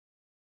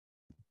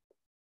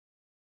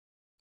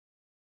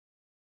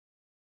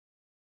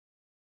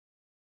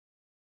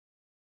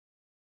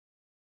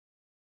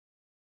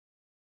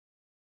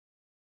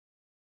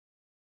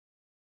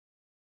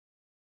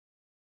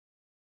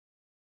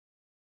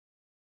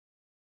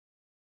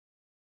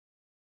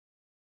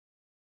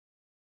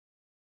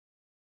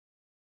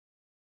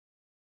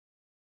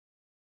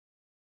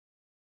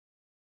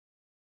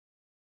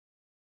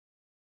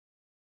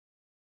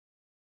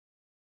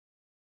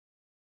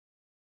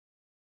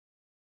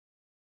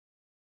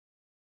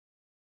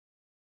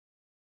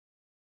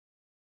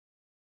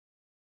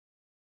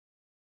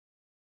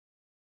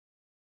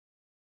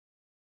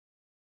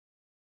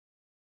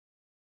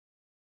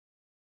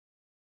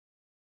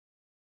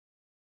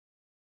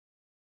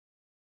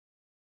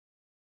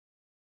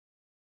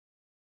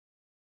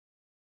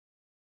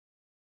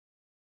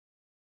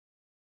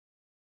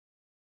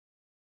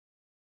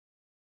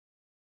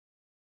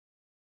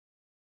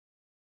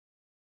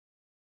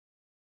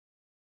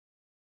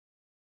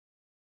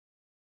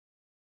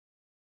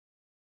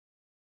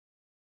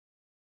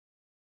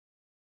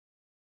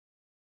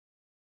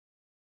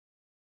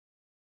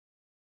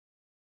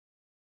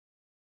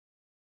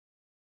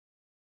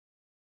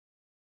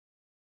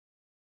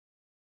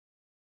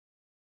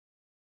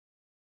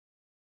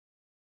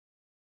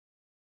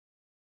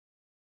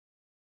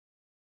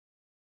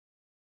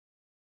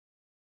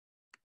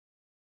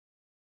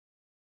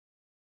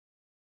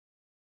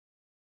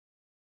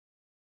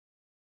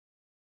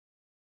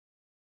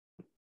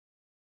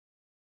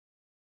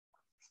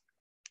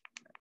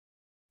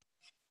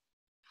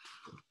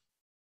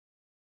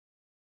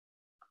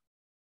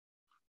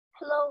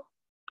Hello.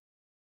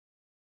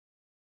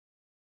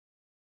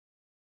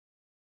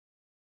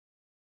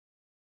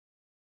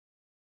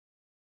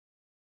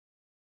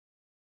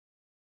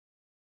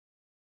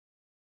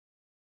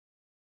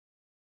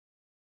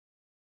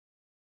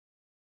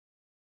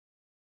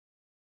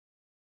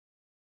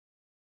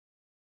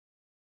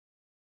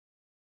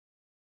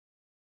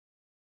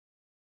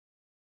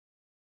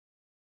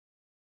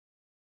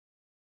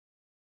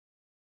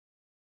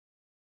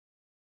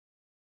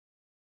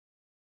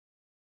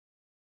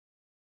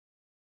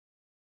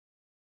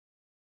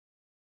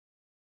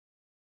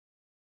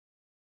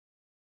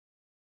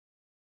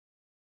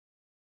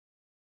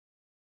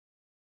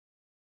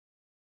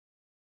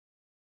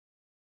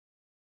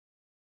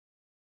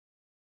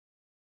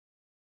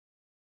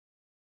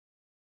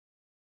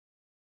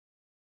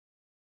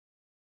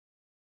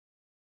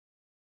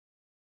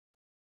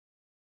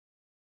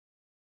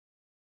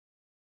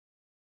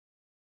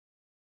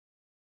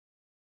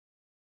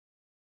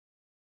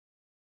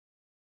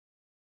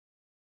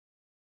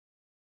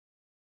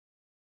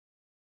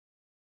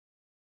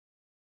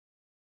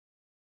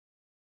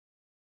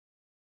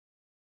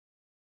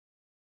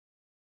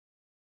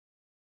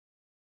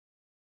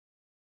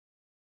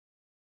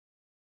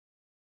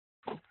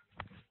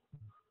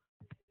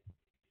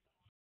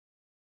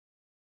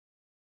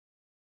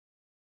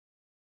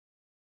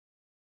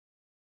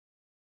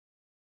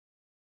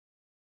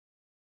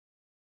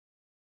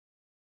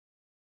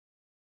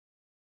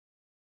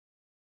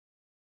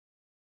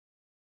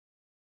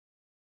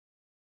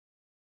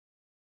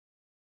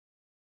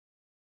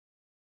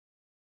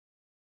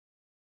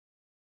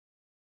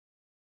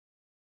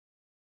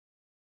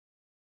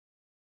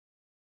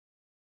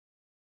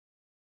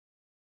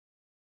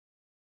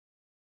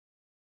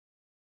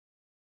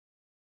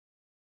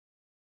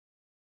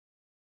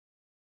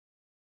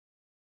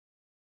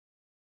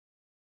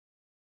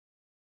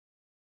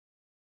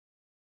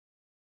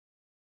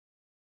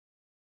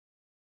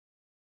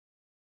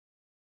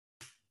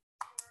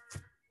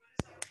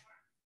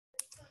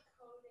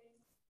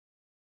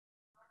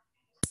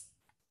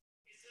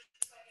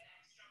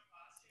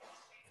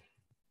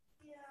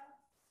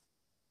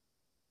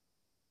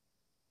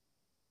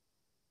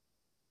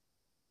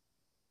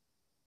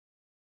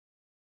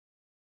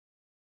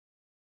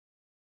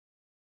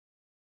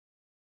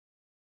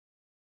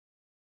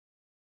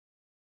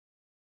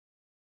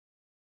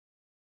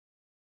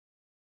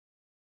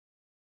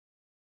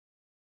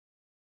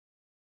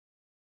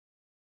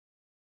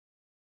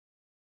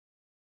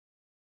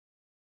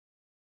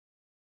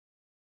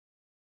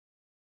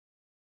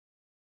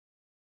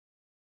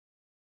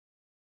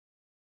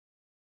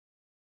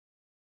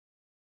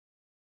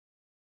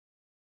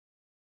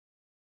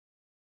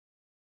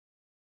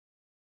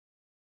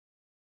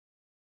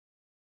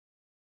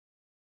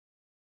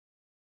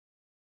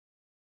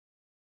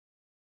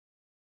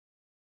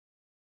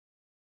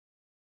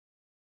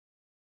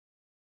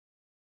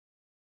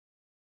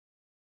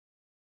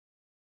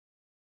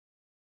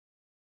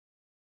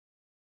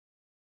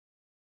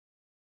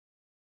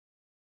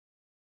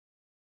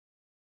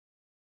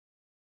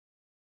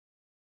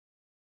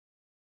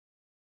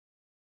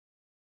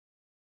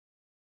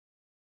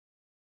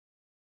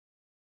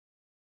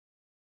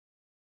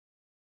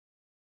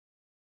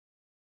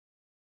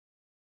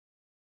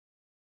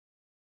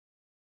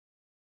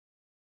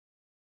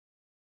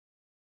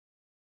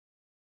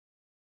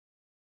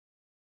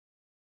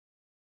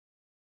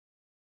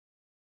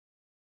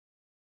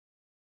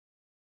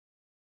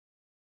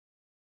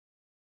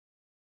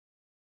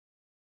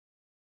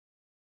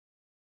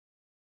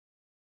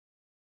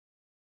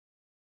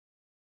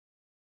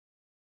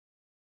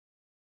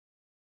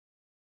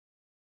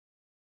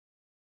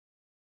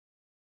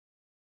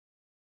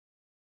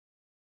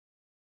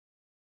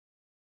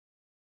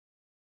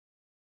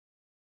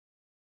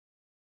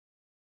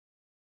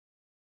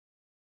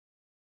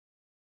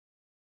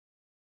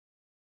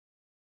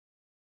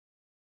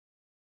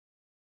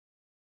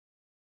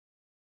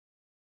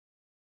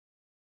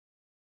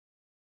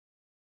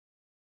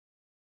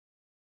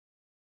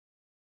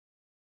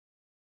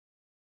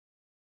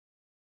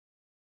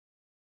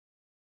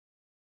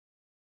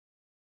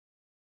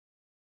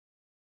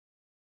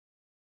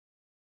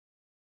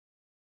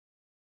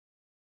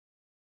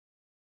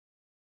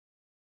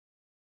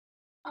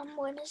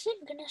 When is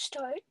it gonna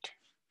start?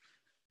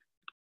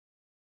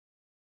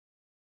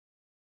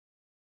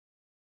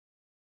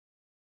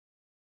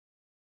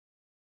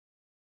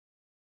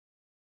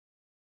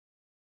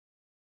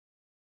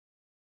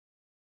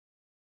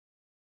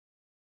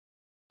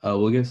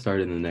 We'll get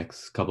started in the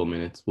next couple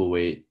minutes. We'll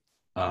wait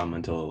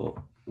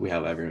until we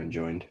have everyone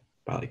joined,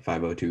 about like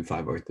 5:02,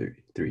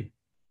 5:03.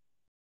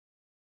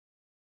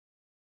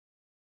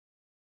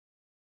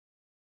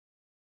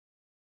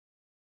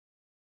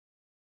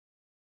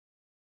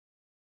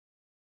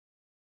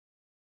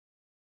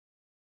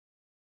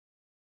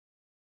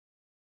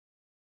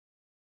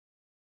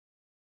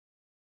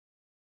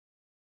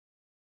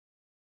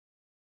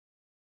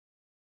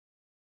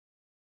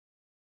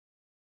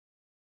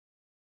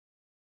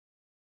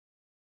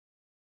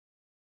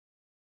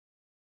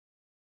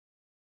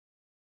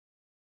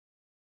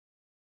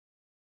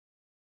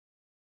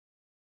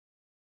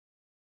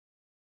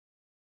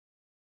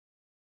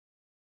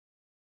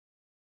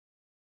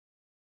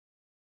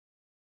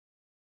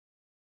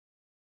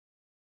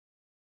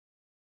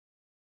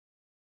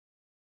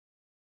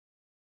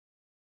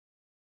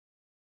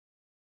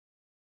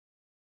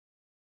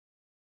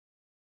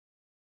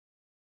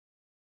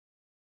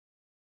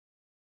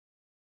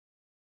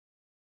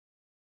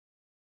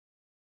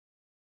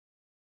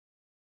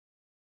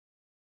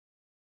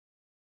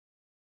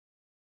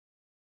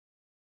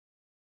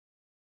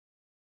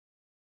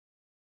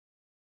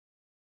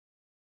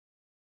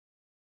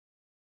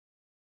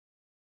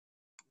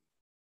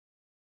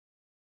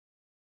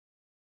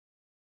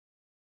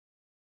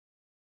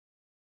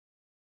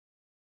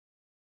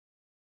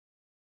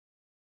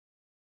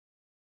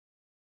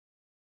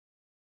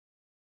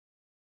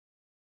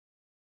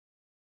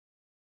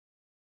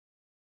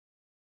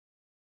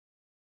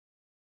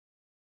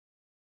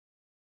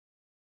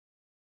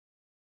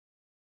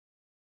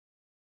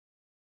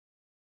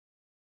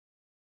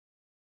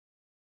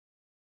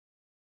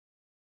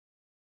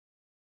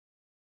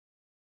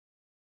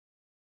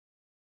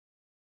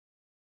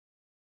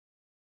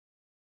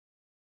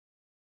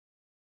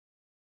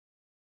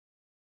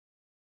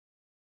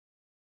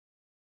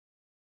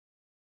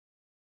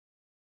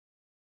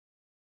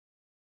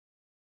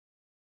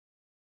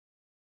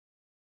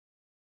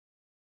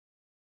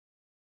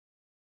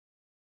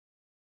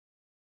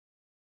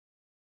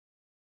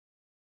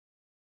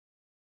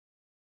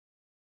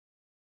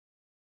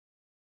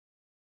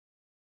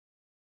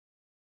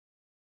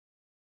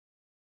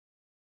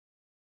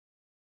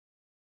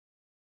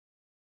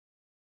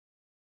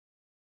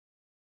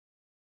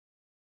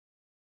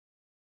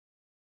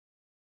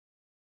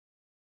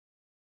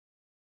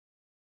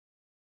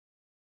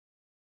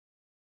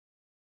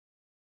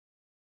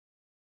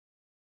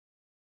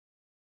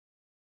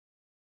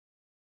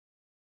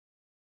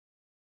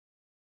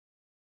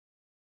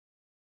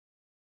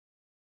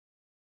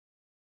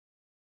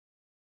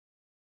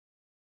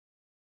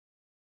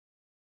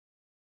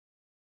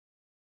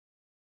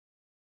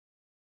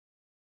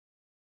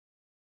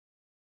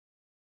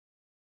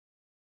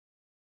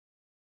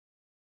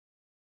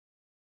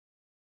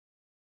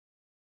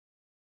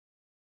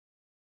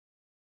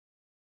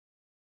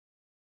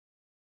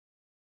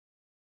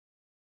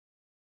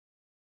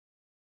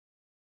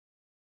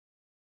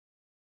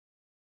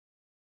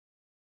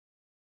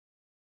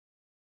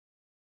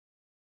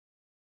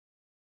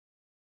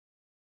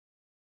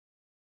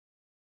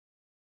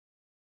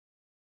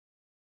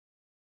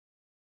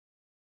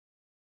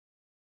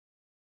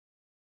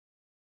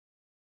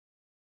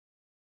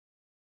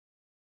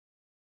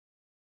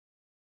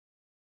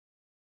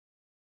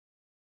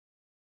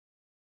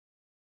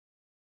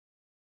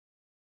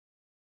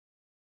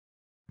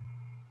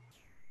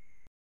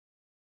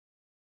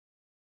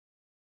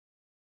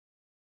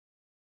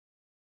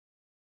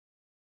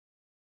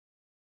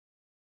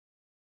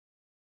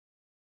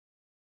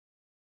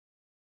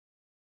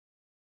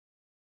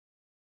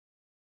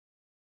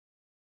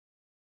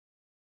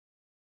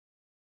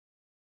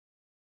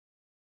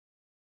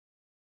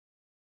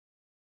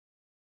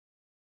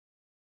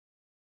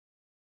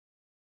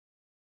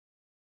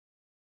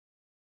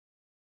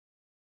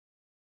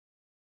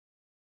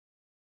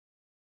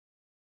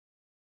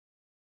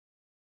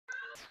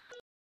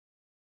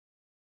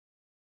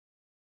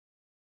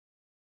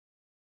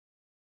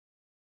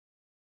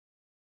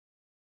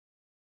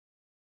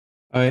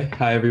 All right,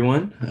 hi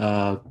everyone.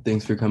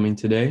 Thanks for coming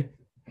today.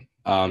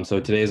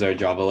 So today is our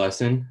Java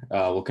lesson.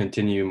 We'll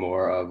continue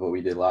more of what we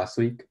did last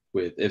week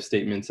with if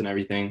statements and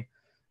everything.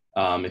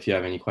 If you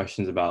have any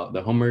questions about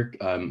the homework,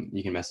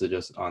 you can message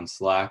us on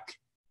Slack.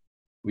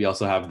 We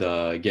also have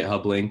the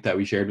GitHub link that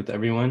we shared with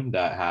everyone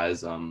that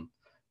has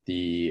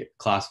the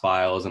class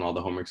files and all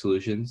the homework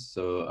solutions.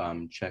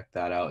 So check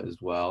that out as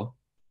well.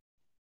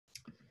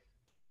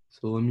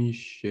 So let me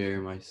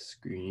share my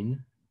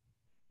screen.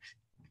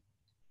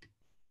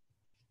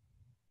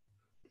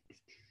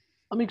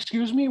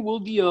 Excuse me, will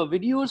the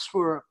videos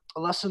for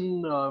a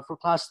lesson for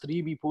class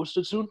 3 be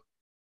posted soon?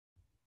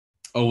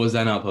 Oh, was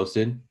that not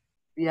posted?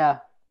 Yeah.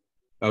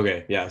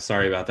 Okay, yeah,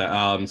 sorry about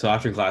that. So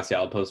after class, yeah,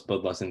 I'll post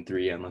both lesson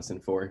 3 and lesson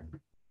 4.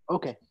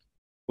 Okay.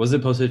 Was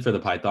it posted for the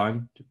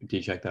Python? Do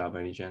you check that out by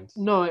any chance?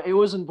 No, it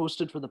wasn't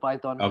posted for the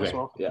Python as Okay,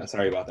 well. yeah,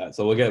 sorry about that.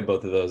 So we'll get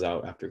both of those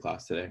out after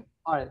class today.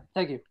 All right,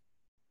 thank you.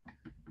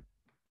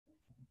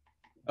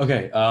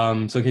 Okay,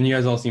 so can you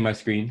guys all see my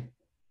screen?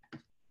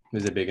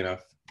 Is it big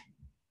enough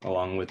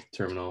along with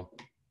terminal?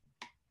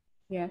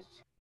 Yes.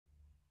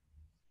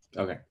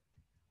 Okay,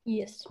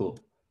 Yes. cool.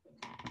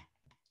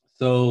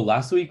 So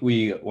last week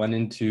we went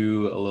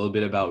into a little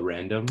bit about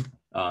random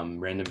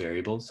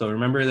variables. So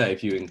remember that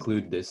if you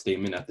include this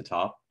statement at the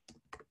top,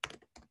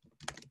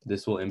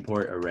 this will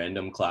import a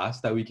random class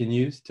that we can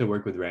use to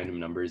work with random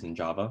numbers in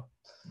Java.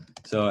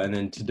 So, and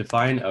then to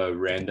define a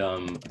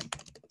random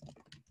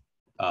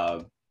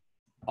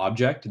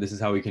object, this is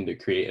how we can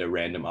create a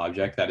random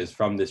object that is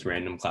from this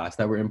random class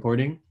that we're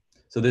importing.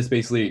 So this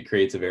basically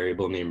creates a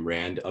variable named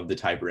rand of the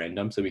type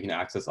random, so we can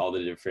access all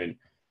the different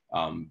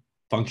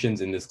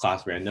functions in this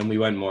class random. We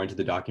went more into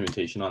the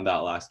documentation on that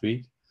last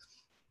week.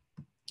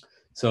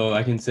 So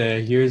I can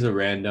say, here's a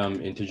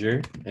random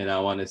integer, and I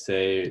want to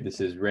say this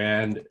is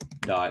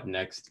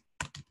rand.next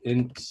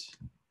int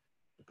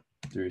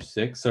through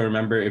 6. So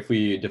remember, if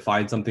we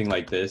define something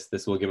like this,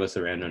 this will give us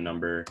a random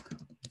number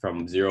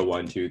from 0,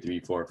 1, 2, 3,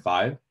 4,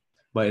 5.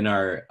 But in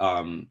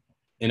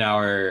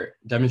our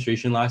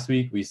demonstration last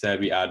week, we said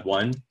we add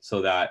 1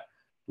 so that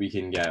we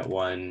can get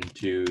 1,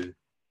 2,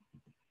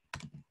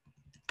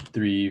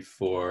 3,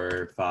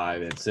 4,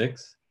 5, and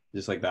 6,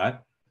 just like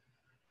that.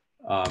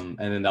 And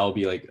then that will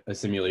be like a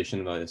simulation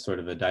of a sort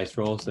of a dice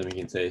roll. So then we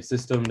can say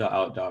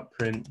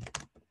system.out.println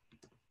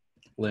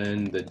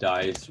the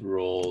dice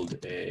rolled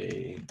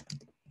a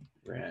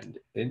rand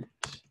int.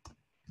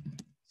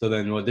 So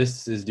then what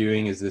this is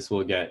doing is this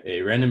will get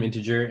a random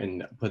integer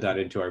and put that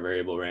into our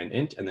variable rand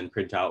int and then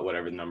print out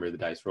whatever number the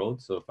dice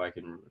rolled. So if I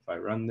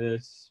run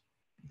this,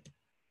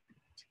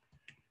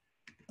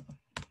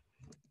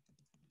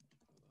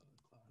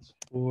 class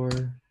 4,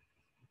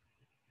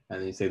 and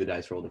then you say the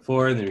dice rolled a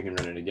 4, and then we can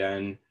run it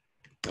again,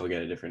 and we'll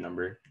get a different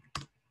number.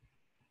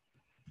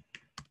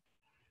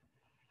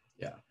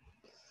 Yeah.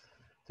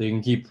 So you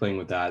can keep playing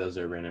with that. Those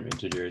are random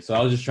integers. So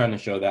I was just trying to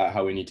show that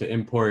how we need to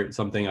import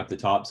something at the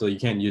top. So you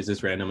can't use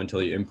this random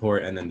until you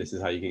import, and then this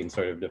is how you can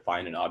sort of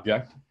define an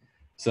object.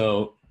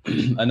 So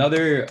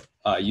another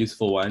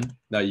useful one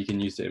that you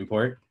can use to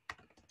import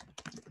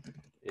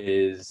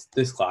is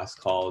this class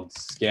called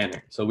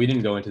scanner. So we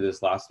didn't go into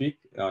this last week.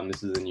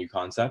 This is a new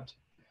concept.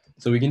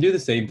 So we can do the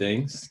same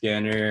thing.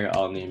 Scanner,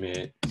 I'll name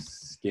it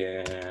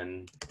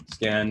scan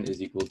is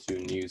equal to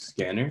new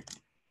scanner.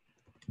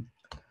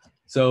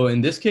 So in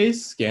this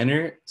case,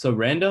 scanner, so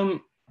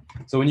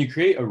when you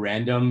create a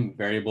random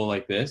variable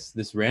like this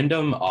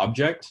random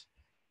object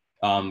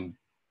it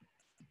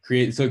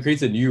creates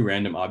a new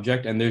random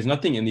object, and there's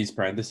nothing in these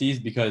parentheses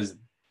because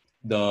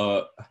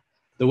the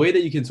way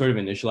that you can sort of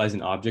initialize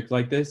an object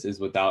like this is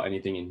without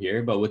anything in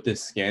here. But with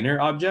this scanner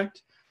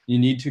object, you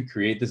need to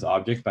create this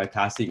object by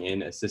passing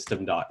in a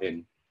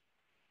system.in.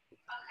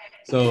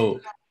 So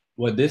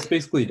what this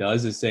basically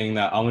does is saying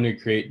that I want to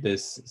create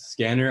this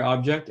scanner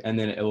object, and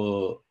then it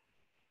will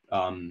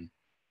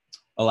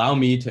allow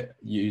me to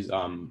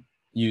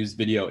use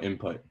video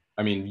input.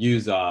 I mean,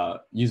 use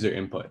user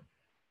input.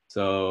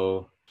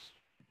 So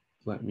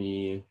let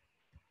me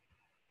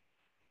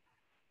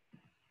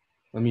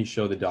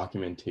show the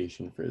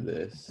documentation for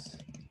this.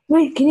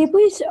 Wait, can you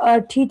please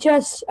teach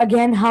us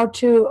again how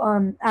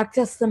to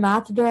access the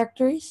math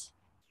directories?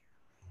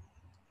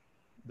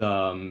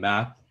 The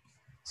math.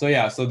 So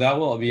yeah, so that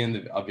will be in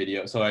the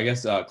video. So I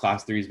guess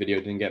class 3's video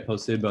didn't get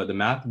posted, but the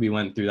math, we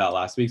went through that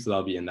last week, so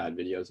that'll be in that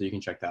video. So you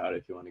can check that out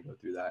if you want to go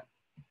through that.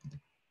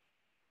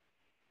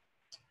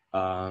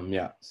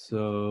 Yeah,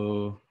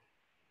 so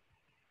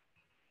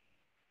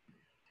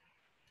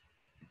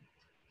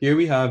here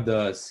we have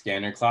the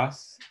scanner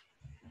class.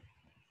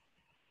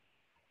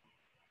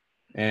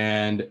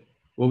 And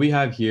what we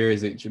have here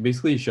is it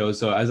basically shows,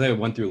 so as I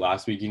went through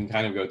last week, you can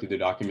kind of go through the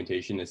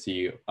documentation to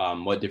see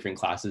what different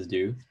classes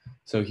do.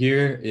 So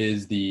here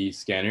is the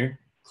scanner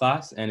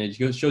class, and it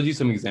shows you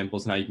some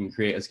examples on how you can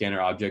create a scanner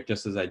object,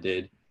 just as I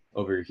did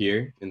over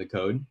here in the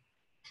code.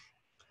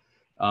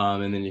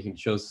 And then you can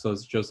show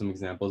some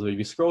examples. But if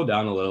you scroll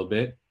down a little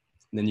bit,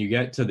 then you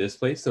get to this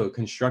place. So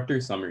constructor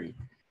summary.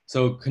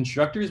 So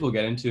constructors we'll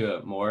get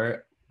into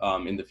more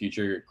in the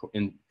future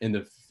in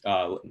the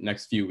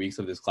next few weeks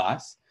of this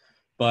class.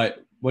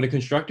 But what a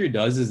constructor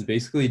does is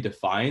basically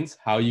defines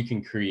how you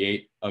can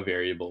create a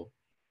variable.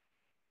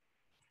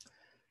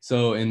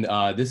 So in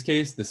this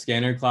case, the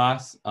scanner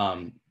class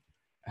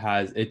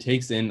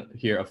takes in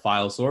here a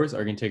file source,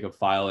 or it can take a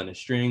file and a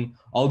string,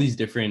 all these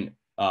different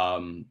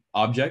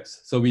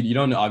objects. So you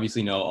don't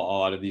obviously know a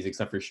lot of these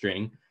except for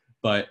string,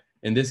 but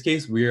in this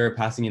case, we are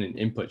passing in an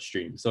input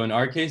stream. So in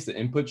our case, the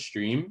input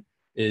stream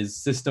is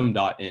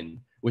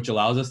system.in, which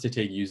allows us to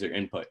take user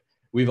input.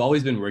 We've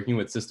always been working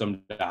with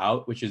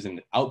system.out, which is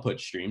an output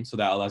stream. So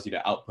that allows you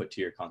to output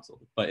to your console.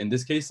 But in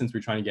this case, since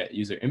we're trying to get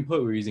user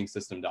input, we're using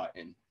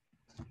system.in.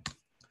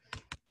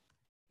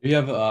 If you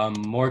have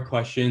more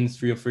questions,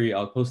 feel free.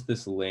 I'll post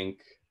this link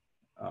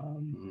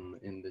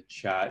in the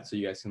chat so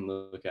you guys can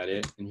look at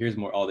it. And here's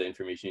all the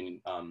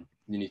information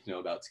you need to know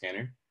about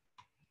scanner.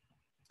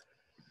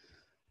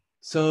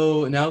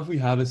 So now if we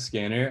have a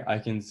scanner, I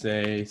can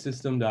say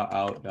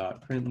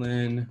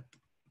system.out.println,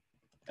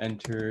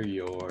 enter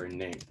your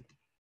name.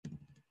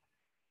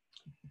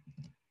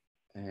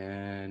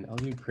 And I'll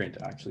do print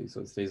actually,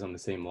 so it stays on the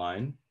same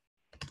line.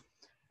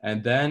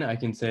 And then I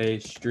can say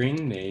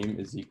string name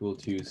is equal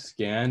to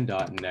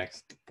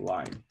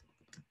scan.nextLine.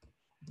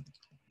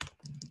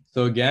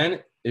 So again,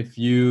 if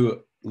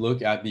you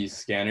look at the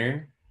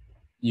scanner,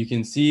 you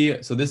can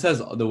see, so this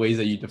has the ways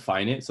that you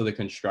define it. So the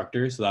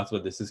constructor, so that's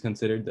what this is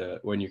considered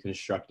when you're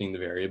constructing the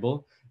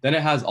variable. Then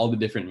it has all the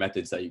different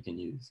methods that you can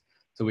use.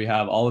 So we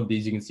have all of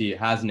these. You can see it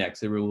has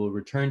next. It will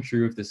return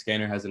true if the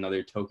scanner has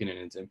another token in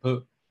its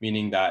input,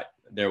 meaning that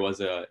there was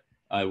a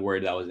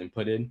word that was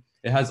inputted.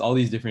 It has all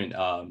these different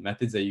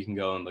methods that you can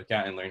go and look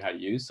at and learn how to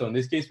use. So in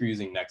this case, we're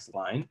using next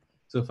line.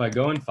 So if I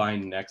go and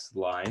find next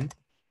line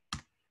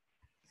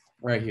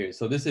right here,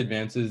 so this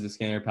advances the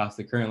scanner past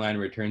the current line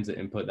and returns the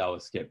input that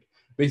was skipped.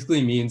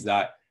 Basically means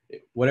that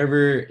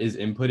whatever is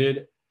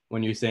inputted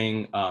when you're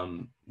saying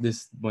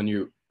when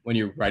you're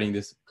writing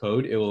this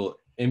code, it will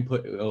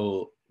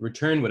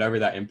return whatever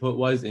that input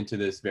was into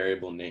this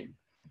variable name.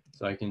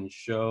 So I can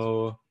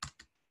show,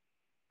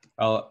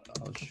 I'll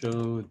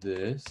show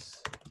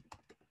this.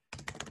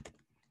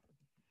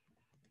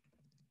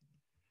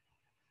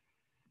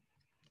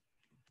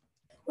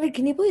 Wait,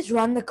 can you please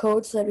run the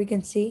code so that we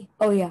can see?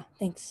 Oh yeah,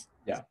 thanks.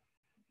 Yeah.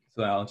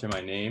 So I'll enter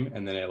my name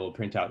and then it will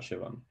print out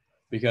Shivam.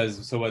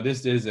 Because so what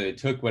this is, it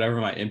took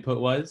whatever my input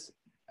was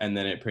and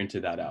then it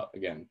printed that out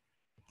again.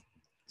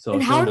 So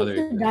And how does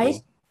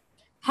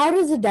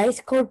the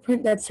dice code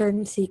print that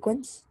certain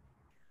sequence?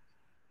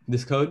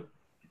 This code?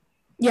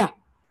 Yeah.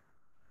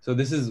 So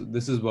this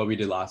is what we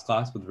did last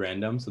class with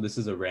random. So this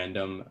is a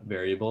random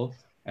variable.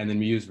 And then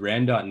we used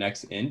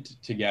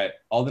ran.nextInt to get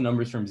all the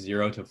numbers from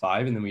 0 to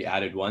 5. And then we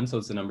added 1. So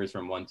it's the numbers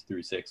from 1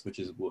 through 6, which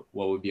is what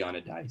would be on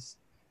a dice.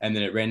 And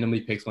then it randomly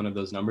picks one of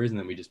those numbers and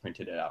then we just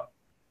printed it out.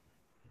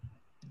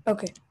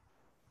 Okay.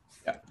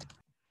 Yeah.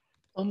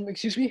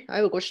 Excuse me, I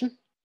have a question.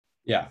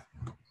 Yeah.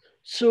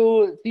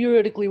 So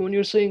theoretically, when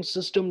you're saying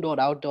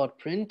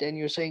system.out.print and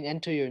you're saying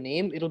enter your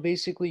name, it'll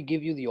basically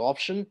give you the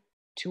option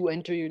to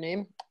enter your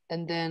name.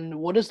 And then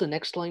what does the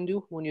next line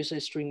do when you say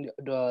string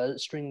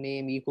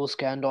name equals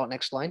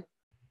scan.nextLine?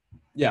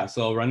 Yeah,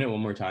 so I'll run it one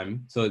more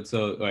time. So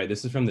all right,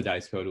 this is from the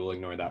dice code. We'll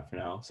ignore that for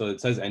now. So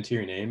it says enter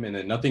your name and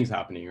then nothing's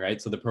happening,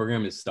 right? So the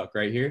program is stuck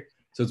right here.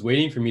 So it's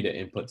waiting for me to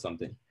input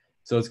something.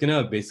 So it's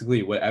gonna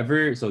basically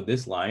whatever, so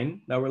this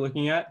line that we're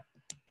looking at,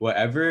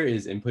 whatever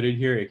is inputted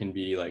here, it can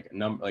be like a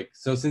number,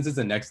 so since it's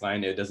the next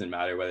line, it doesn't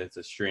matter whether it's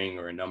a string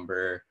or a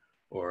number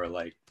or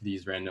like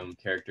these random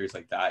characters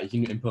like that. You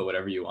can input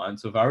whatever you want.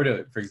 So if I were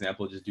to, for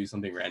example, just do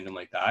something random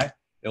like that,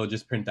 it'll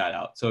just print that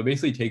out. So it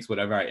basically takes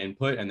whatever I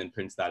input and then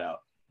prints that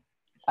out.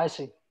 I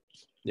see.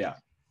 Yeah.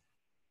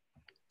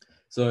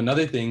 So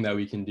another thing that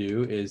we can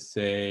do is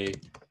say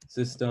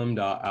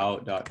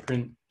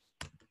system.out.print,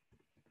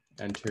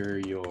 enter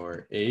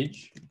your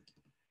age.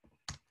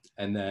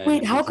 And then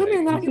wait, how come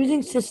you're not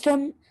using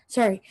system?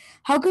 Sorry,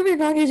 how come you're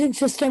not using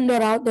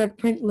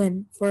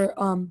system.out.println for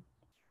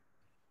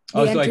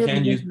Oh, so I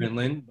can use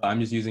println, but I'm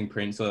just using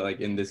print. So like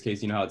in this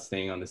case, you know how it's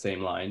staying on the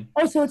same line.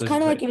 Oh, so it's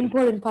kind of like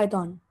import in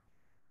Python.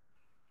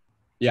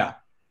 Yeah.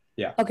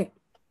 Yeah. Okay.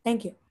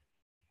 Thank you.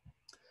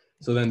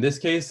 So then in this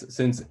case,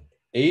 since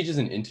age is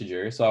an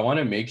integer, so I want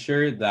to make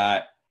sure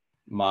that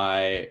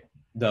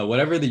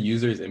whatever the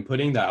user is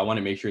inputting, that I want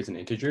to make sure it's an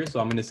integer. So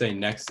I'm going to say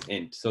next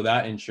int. So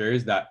that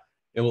ensures that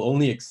it will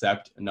only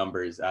accept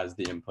numbers as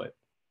the input.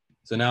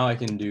 So now I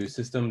can do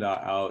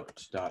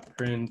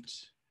system.out.print.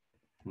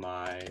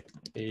 My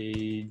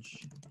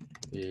age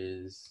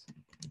is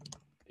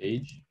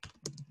age.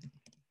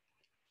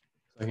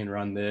 So I can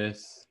run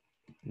this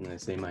and I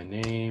say my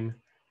name.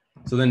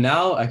 So then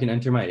now I can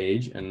enter my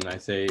age and I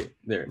say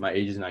there, my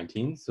age is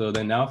 19. So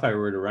then now if I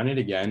were to run it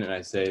again and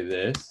I say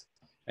this,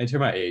 enter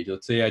my age.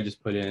 Let's say I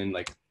just put in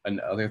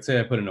let's say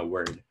I put in a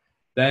word.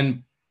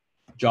 Then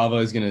Java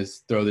is going to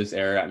throw this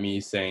error at me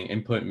saying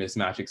input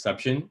mismatch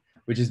exception,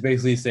 which is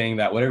basically saying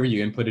that whatever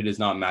you inputted is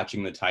not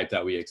matching the type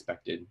that we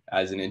expected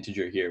as an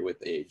integer here with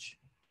age.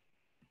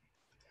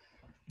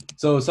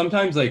 So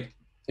sometimes like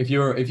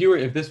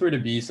if this were to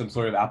be some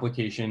sort of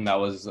application that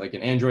was like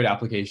an Android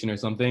application or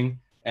something,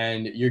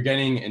 and you're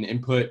getting an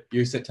input,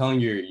 you're telling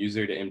your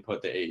user to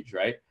input the age,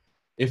 right?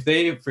 If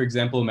they, for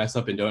example, mess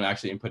up and don't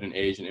actually input an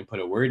age and input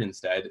a word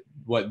instead,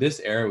 what this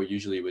error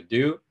usually would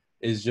do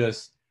is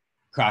just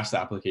crash the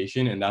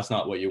application, and that's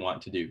not what you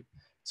want to do.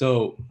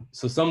 So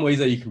some ways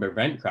that you can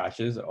prevent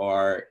crashes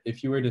are,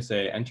 if you were to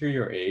say, enter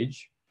your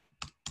age,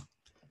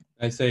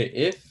 I say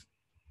if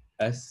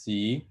sc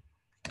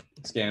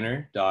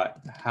scanner dot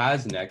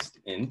has next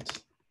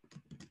int.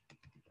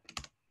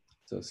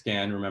 So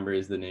scan, remember,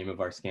 is the name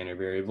of our scanner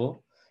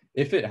variable.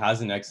 If it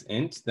has an next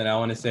int, then I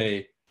want to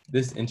say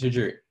this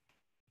integer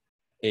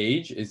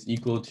age is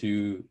equal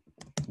to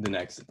the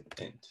next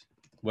int,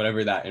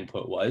 whatever that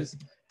input was.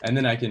 And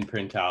then I can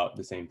print out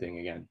the same thing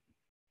again.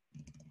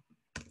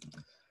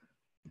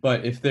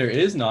 But if there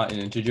is not an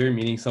integer,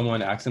 meaning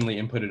someone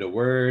accidentally inputted a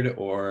word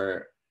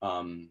or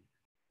a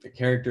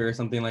character or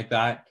something like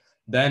that,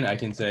 then I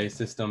can say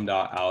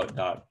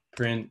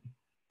system.out.print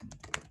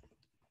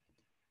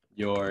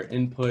your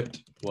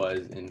input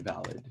was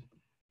invalid.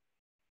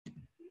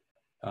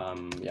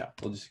 Yeah,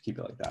 we'll just keep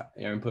it like that.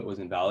 Your input was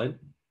invalid.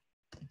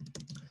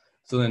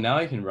 So then now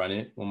I can run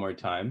it one more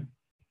time.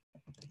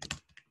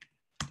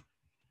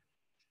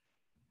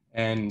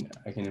 And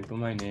I can input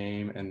my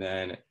name, and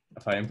then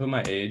if I input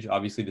my age,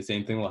 obviously the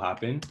same thing will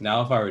happen.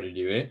 Now, if I were to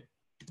do it,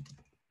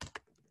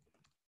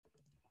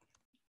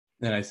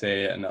 then I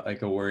say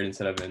like a word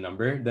instead of a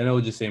number, then it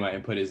will just say my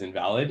input is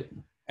invalid.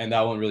 And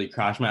that won't really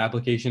crash my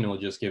application. It will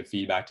just give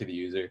feedback to the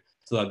user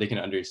so that they can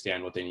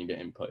understand what they need to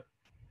input.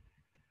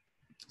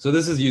 So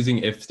this is using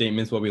if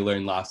statements, what we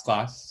learned last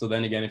class. So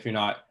then again, if you're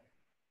not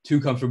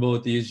too comfortable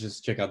with these,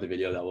 just check out the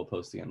video that we'll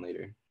post again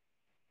later.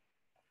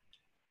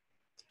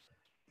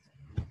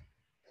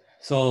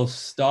 So I'll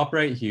stop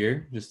right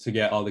here just to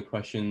get all the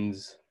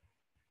questions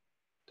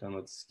done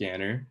with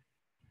scanner.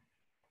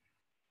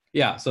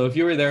 Yeah, so if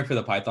you were there for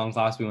the Python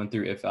class, we went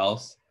through if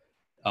else.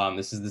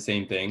 This is the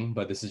same thing,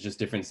 but this is just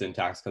different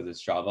syntax because it's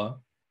Java.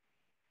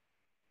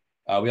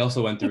 We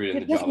also went through it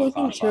in the Java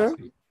class last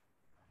week.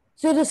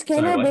 So the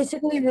scanner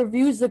basically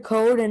reviews the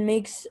code and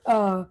makes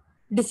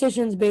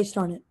decisions based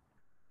on it.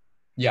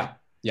 Yeah,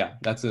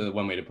 that's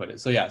one way to put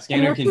it. So yeah,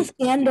 scanner and what's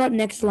the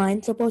scan.next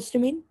line supposed to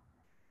mean?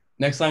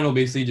 Next line will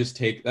basically just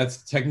take,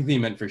 that's technically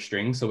meant for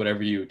string. So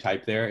whatever you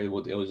type there, it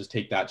will just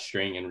take that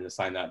string and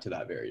assign that to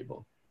that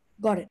variable.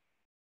 Got it.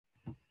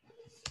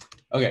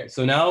 Okay,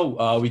 so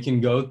now we can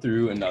go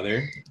through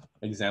another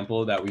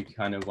example that we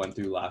kind of went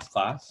through last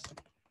class.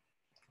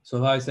 So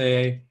if I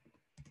say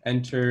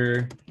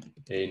enter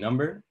a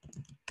number,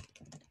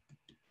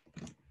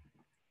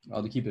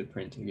 I'll keep it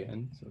print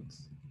again.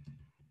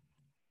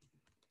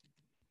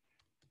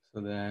 So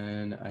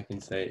then I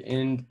can say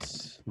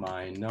int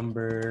my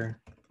number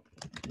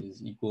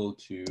is equal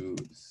to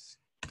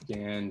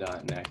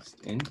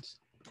scan.nextInt.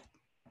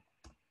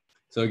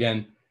 So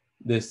again,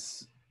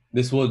 this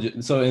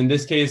will, so in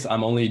this case,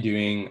 I'm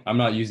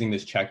not using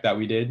this check that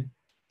we did.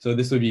 So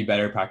this would be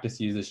better practice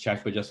to use this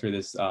check, but just for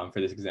this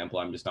example,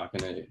 I'm just not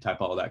going to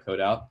type all that code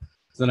out.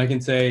 So then I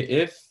can say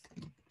if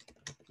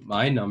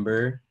my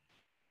number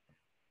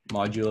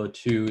modulo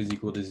 2 is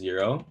equal to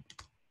 0,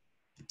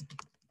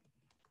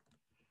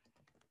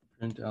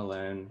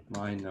 println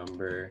my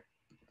number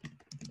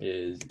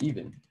is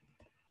even.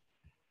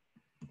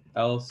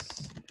 Else,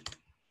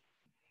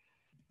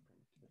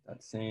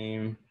 that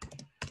same.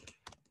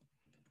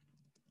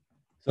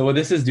 So what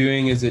this is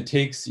doing is it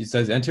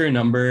says enter a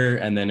number,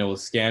 and then it will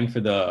scan for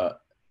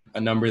a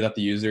number that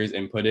the user has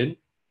inputted.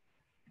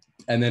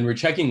 And then we're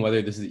checking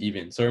whether this is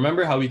even. So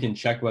remember how we can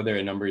check whether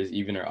a number is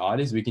even or odd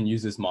is we can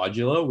use this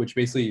modulo, which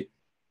basically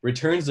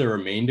returns the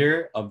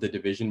remainder of the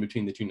division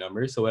between the two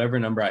numbers. So whatever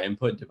number I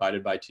input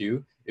divided by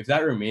 2, if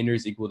that remainder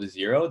is equal to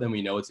 0, then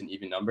we know it's an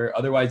even number.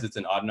 Otherwise, it's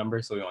an odd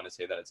number, so we want to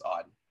say that it's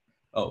odd.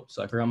 Oh,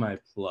 so I forgot my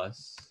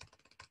plus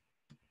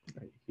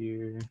right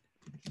here.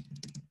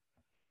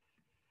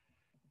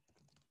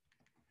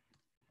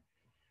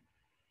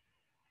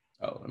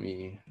 Oh, let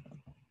me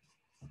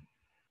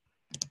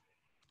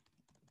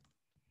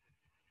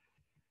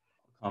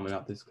comment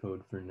out this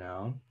code for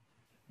now.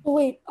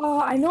 Wait,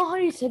 I know how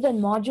you said that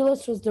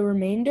modulus was the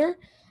remainder,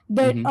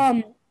 but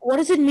what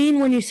does it mean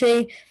when you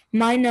say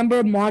my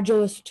number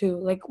modulus 2?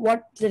 Like,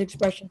 what's that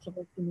expression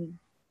supposed to mean?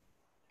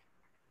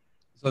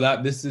 So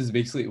this is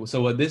basically,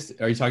 so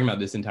are you talking about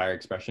this entire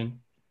expression?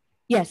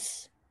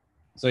 Yes.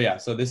 So yeah,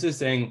 so this is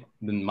saying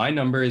my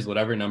number is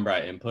whatever number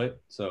I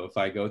input. So if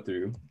I go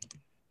through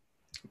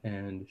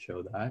and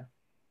show that.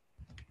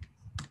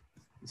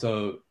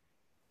 So,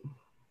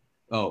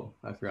 oh,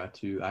 I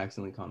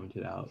accidentally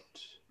commented out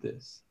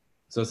this.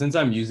 So since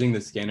I'm using the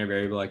scanner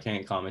variable, I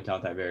can't comment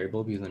out that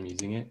variable because I'm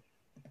using it.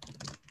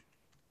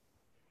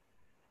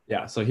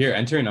 Yeah, so here,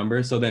 enter a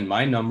number. So then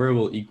my number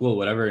will equal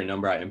whatever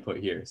number I input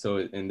here. So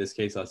in this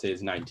case, I'll say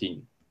it's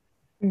 19.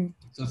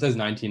 So it says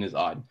 19 is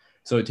odd.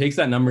 So it takes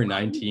that number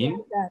 19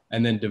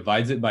 and then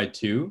divides it by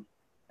 2.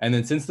 And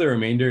then since the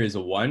remainder is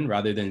a 1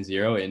 rather than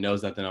 0, it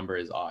knows that the number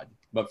is odd.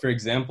 But for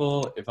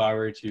example, if I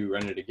were to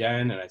run it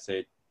again and I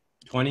say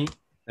 20,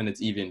 then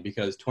it's even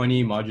because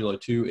 20 modulo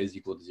 2 is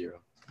equal to 0.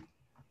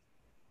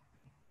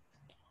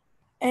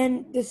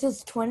 And this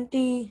is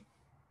 20.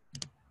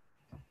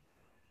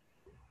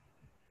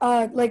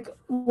 Like,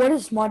 what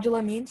does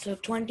modulo mean? So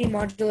 20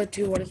 modulo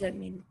 2, what does that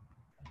mean?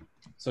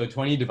 So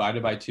 20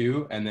 divided by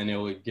 2, and then it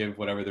will give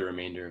whatever the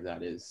remainder of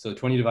that is. So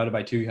 20 divided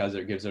by 2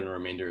 gives it a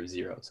remainder of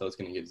 0. So it's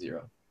going to give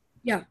 0.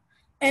 Yeah.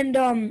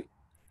 And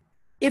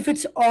if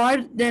it's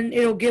odd, then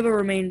it'll give a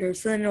remainder.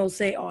 So then it'll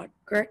say odd,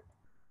 correct?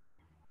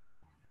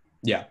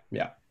 Yeah.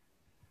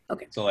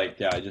 Okay. So like,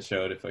 yeah, I just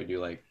showed if I do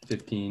like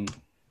 15,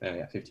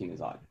 yeah, 15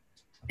 is odd.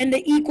 And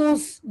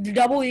the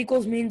double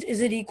equals means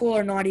is it equal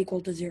or not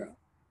equal to 0?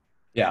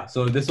 Yeah,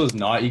 so if this was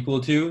not equal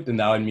to, then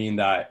that would mean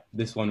that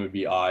this one would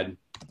be odd,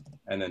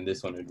 and then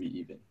this one would be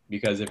even.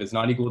 Because if it's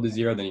not equal to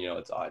 0, then you know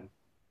it's odd.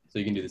 So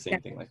you can do the same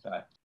thing like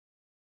that.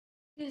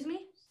 Excuse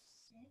me?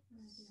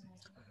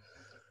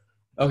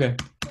 Okay.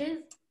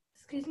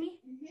 Excuse me?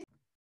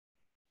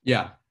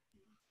 Yeah.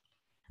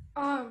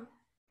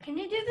 Can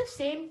you do the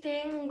same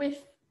thing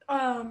with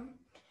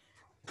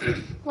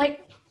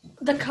like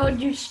the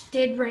code you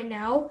did right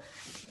now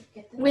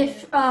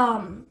with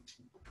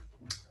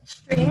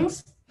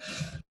strings?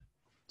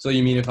 So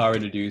you mean if I were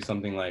to do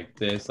something like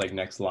this, like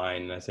next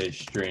line, and I say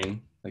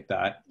string, like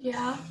that?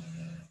 Yeah.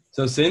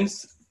 So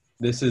since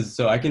this is,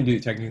 so I can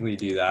technically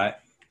do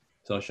that.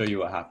 So I'll show you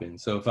what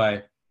happens. So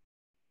if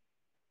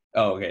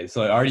okay,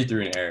 so I already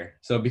threw an error.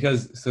 So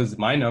because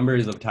my number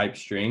is of type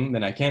string,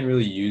 then I can't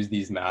really use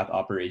these math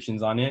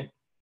operations on it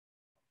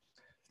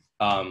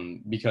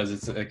because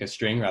it's like a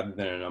string rather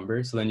than a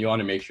number. So then you want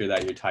to make sure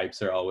that your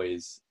types are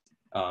always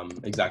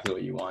exactly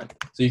what you want.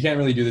 So you can't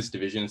really do this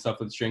division and stuff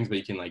with strings, but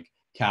you can like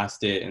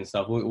cast it and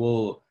stuff.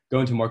 We'll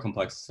go into more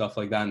complex stuff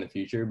like that in the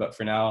future. But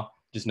for now,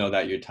 just know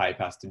that your type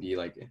has to be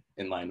like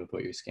in line with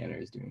what your scanner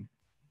is doing.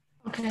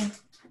 Okay,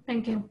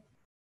 thank you.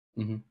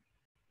 Mm-hmm.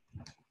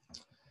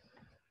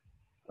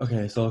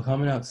 Okay, so I'll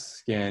comment out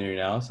scanner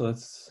now. So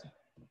that's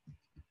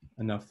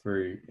enough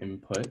for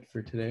input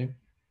for today.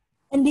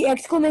 And the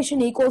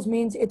exclamation equals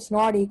means it's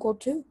not equal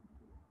to?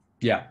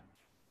 Yeah.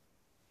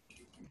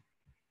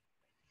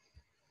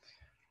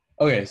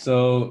 Okay,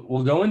 so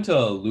we'll go into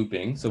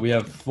looping. So we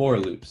have for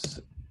loops.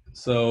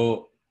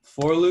 So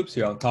for loops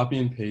here, I'll copy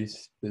and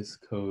paste this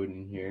code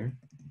in here.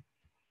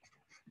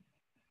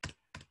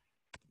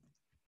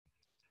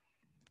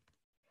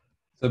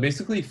 So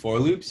basically for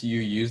loops, you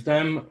use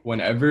them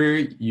whenever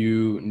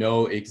you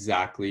know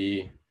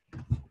exactly,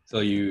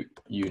 so you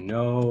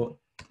know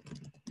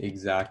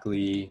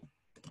exactly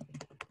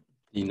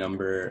the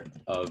number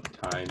of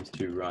times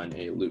to run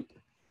a loop.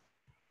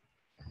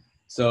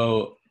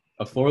 So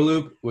a for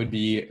loop would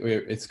be,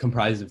 it's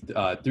comprised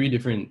of 3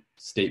 different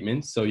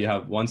statements. So you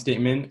have one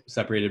statement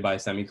separated by a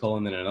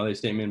semicolon, then another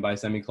statement by a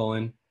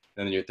semicolon,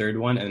 then your third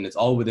one, and it's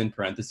all within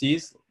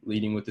parentheses,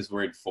 leading with this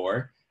word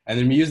for. And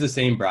then we use the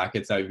same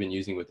brackets that we've been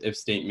using with if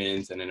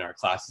statements and in our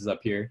classes up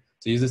here.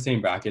 So use the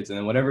same brackets, and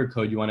then whatever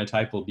code you want to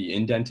type will be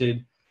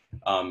indented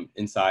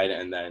inside,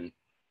 and then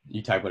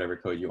you type whatever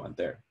code you want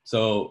there.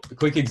 So a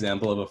quick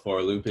example of a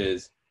for loop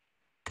is,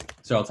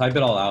 so I'll type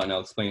it all out and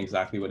I'll explain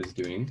exactly what it's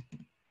doing.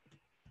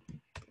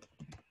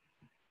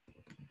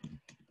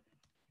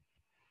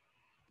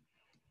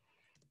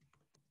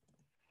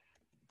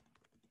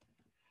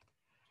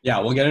 Yeah,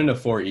 we'll get into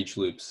for each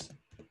loops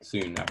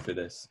soon after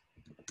this.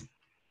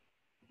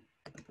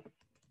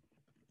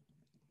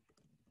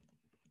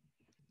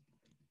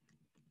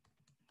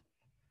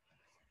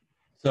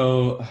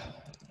 So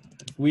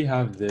if we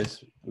have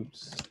this,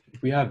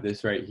 if we have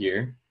this right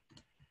here,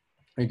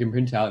 I can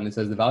print out and it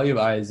says the value of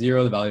I is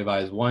 0, the value of I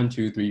is 1,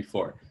 2, 3,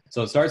 4.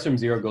 So it starts from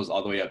 0, goes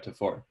all the way up to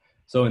 4.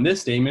 So in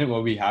this statement,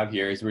 what we have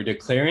here is we're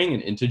declaring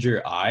an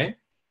integer I.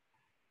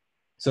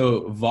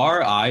 So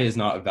var I is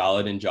not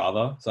valid in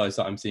Java. So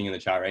I'm seeing in the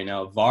chat right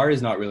now, var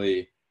is not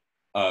really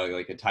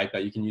like a type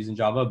that you can use in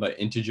Java, but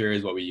integer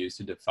is what we use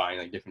to define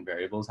like different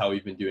variables, how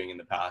we've been doing in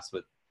the past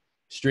with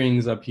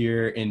strings up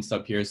here, ints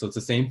up here. So it's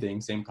the same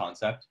thing, same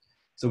concept.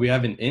 So we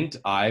have an int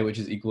I, which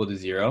is equal to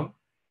 0.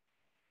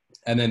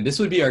 And then this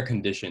would be our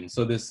condition.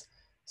 So this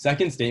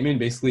second statement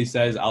basically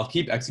says, I'll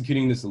keep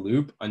executing this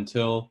loop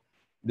until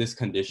this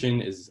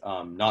condition is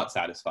not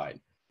satisfied.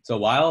 So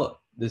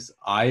while this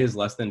I is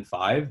less than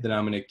 5, then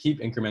I'm going to keep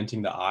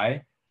incrementing the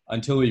I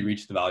until we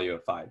reach the value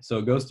of 5. So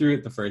it goes through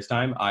it the first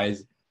time,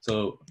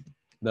 so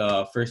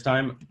the first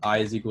time I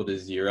is equal to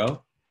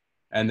 0,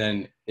 and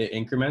then it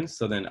increments.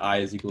 So then I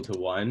is equal to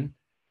 1.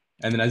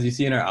 And then as you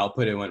see in our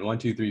output, it went 1,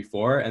 2, 3,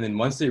 4. And then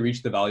once they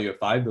reached the value of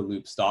 5, the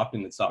loop stopped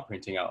and it stopped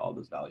printing out all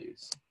those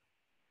values.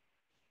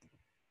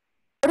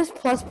 What does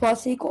plus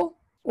plus equal?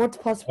 What's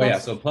plus plus? Oh yeah,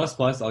 so plus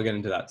plus, I'll get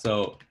into that.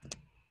 So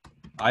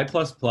I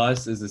plus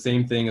plus is the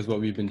same thing as what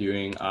we've been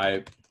doing.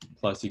 I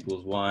plus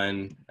equals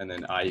 1, and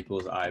then I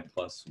equals I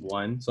plus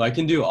 1. So I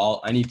can do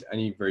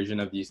any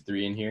version of these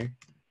 3 in here.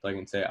 So I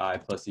can say I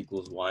plus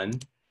equals 1,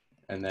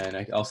 and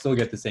then I'll still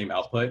get the same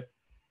output.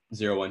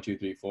 0, 1, 2,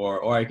 3, 4,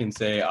 or I can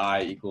say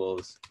I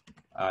equals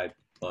I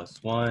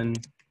plus 1,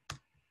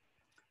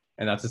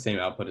 and that's the same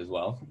output as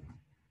well.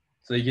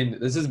 So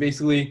this is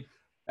basically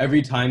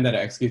every time that it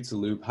executes the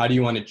loop, how do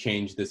you want to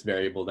change this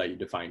variable that you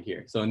defined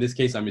here? So in this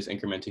case, I'm just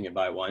incrementing it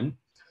by 1.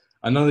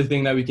 Another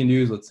thing that we can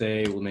do is, let's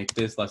say we'll make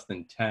this less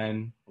than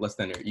 10, less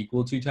than or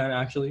equal to 10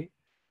 actually.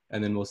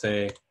 And then we'll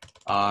say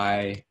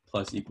I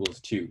plus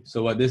equals 2.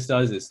 So what this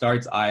does, it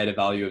starts I at a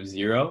value of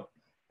 0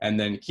 and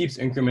then keeps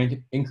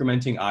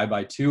incrementing I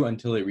by 2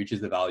 until it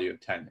reaches the value of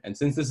 10. And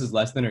since this is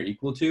less than or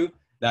equal to,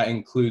 that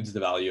includes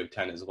the value of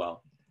 10 as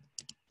well.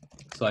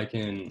 So I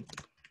can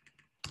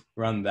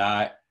run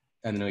that,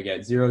 and then we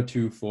get 0,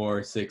 2,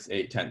 4, 6,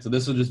 8, 10. So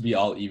this will just be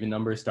all even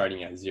numbers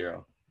starting at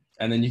 0.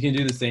 And then you can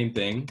do the same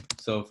thing.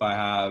 So if I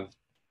have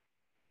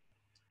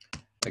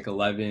like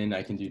 11,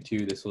 I can do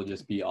 2. This will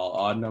just be all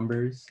odd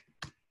numbers.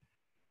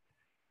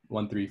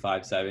 1, 3,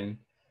 5, 7.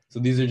 So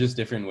these are just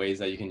different ways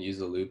that you can use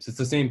the loops. It's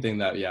the same thing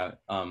that,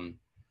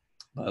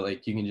 but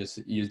like you can just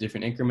use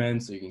different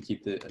increments, so you can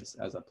keep this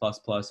as a plus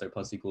plus or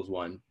plus equals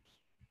 1.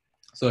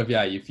 So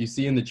if you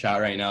see in the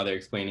chat right now, they're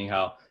explaining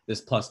how this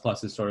plus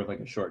plus is sort of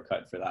like a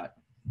shortcut for that.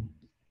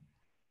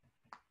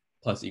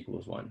 Plus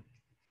equals 1.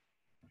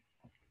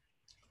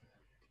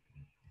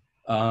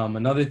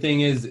 Another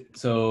thing is,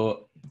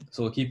 so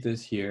we'll keep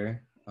this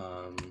here.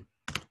 So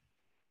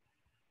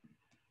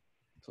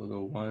we'll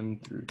go 1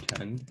 through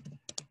 10.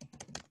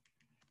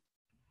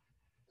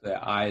 So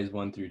that I is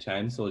 1 through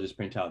 10. So we'll just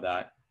print out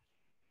that.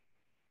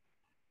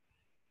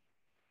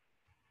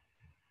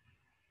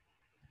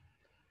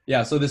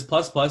 Yeah, so this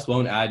plus plus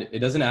won't add, it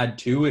doesn't add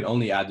 2, it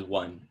only adds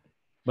 1.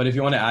 But if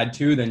you want to add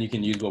 2, then you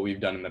can use what we've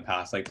done in the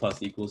past, like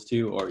plus equals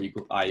 2 or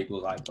I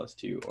equals I plus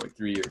 2 or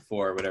 3 or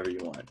 4, or whatever you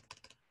want.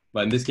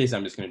 But in this case,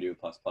 I'm just going to do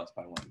plus plus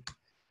by 1.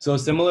 So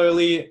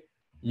similarly,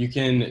 you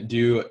can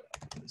do,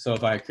 so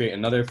if I create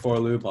another for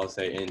loop, I'll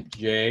say int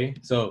j.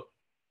 So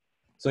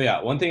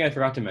yeah, one thing I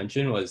forgot to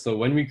mention was, so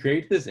when we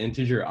create this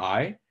integer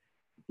I,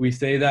 we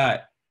say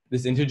that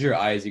this integer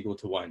I is equal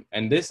to 1.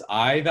 And this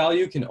I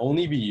value can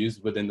only be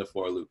used within the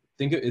for loop.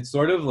 Think of it's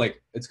sort of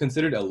like, it's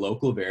considered a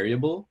local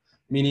variable,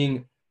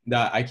 meaning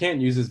that I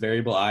can't use this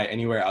variable I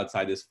anywhere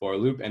outside this for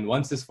loop. And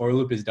once this for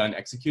loop is done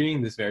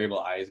executing, this variable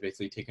I is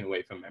basically taken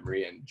away from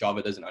memory, and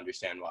Java doesn't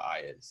understand what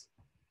I is.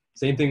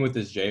 Same thing with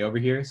this j over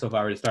here. So if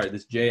I were to start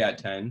this j at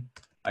 10,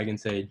 I can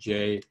say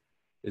j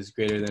is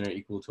greater than or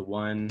equal to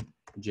 1,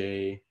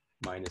 j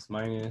minus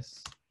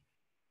minus.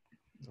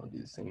 I'll do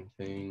the same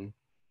thing.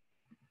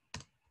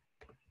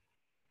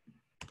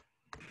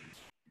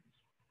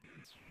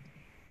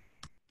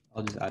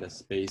 I'll just add a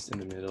space in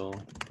the middle.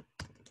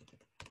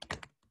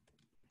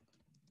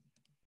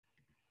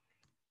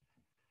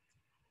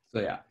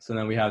 So yeah, so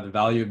then we have the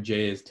value of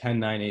j is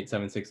 10, 9, 8,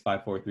 7, 6,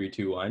 5, 4, 3,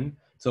 2, 1.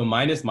 So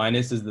minus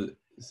minus is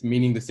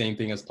meaning the same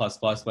thing as plus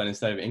plus, but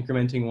instead of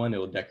incrementing 1, it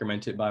will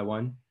decrement it by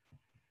 1.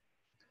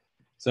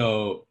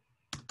 So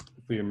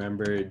if we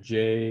remember,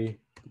 j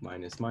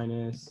minus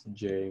minus,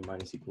 j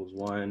minus equals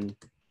 1,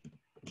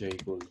 j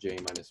equals j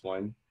minus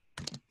 1.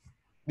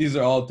 These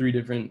are all 3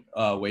 different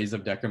ways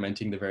of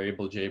decrementing the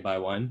variable j by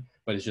 1,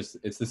 but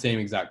it's the same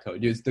exact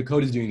code. The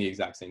code is doing the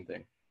exact same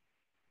thing.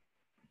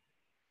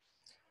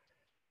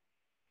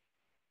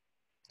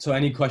 So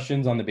any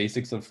questions on the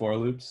basics of for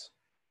loops?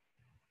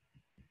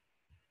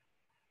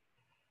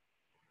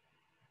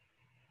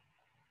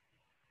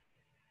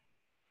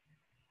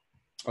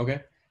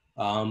 Okay,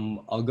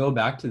 I'll go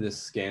back to this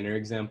scanner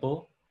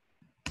example.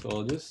 So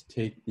I'll just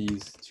take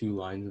these 2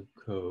 lines of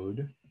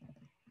code.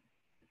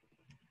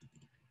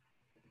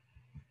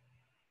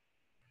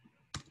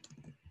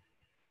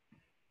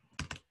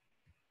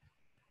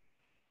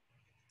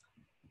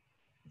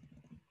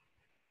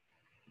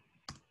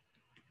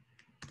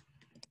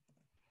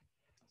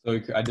 So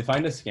I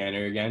defined a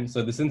scanner again.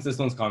 So since this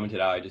one's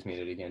commented out, I just made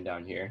it again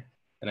down here.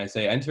 And I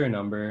say enter a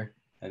number,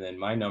 and then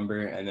my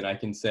number, and then I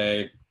can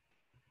say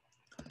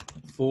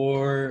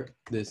for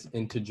this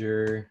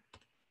integer,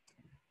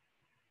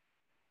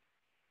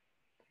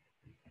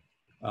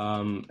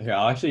 here,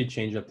 I'll actually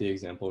change up the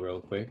example real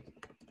quick.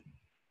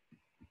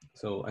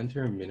 So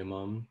enter a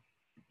minimum.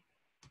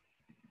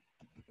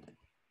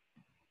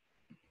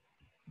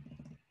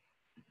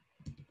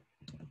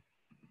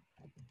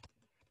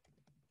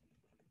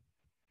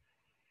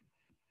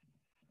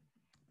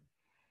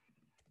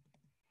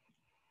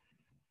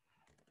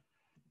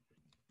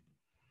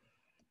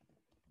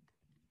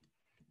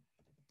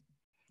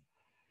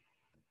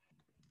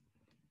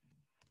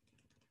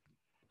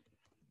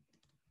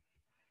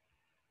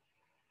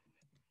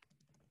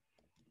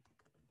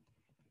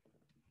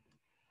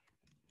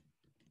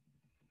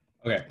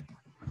 Okay,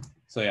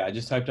 so yeah, I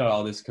just typed out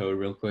all this code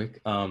real quick.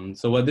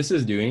 So what this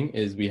is doing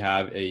is we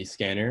have a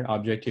scanner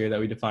object here that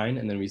we define,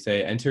 and then we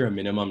say enter a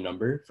minimum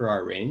number for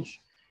our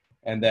range.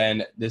 And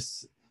then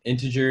this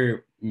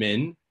integer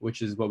min,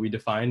 which is what we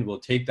defined, will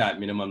take that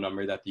minimum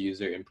number that the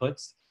user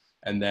inputs,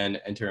 and then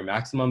enter a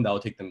maximum that will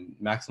take the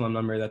maximum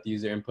number that the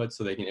user inputs,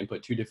 so they can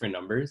input 2 different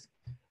numbers.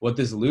 What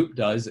this loop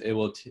does, it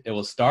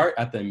will start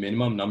at the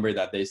minimum number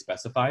that they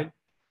specified,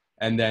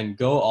 and then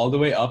go all the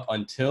way up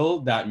until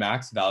that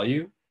max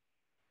value.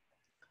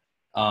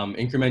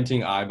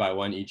 incrementing I by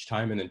 1 each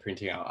time and then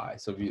printing out I.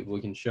 So if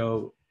we can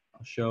I'll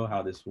show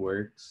how this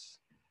works.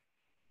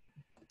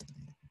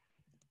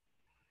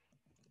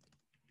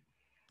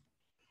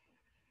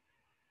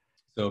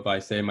 So if I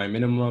say my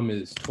minimum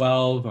is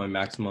 12, my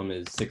maximum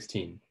is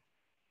 16.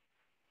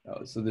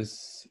 Oh, so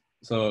this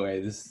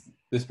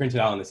printed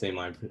out on the same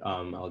line.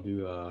 I'll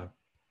do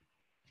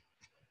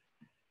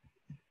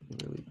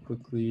really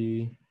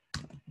quickly.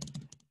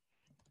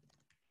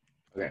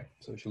 Okay,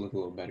 so it should look a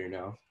little better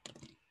now.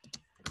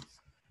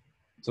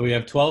 So we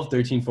have 12,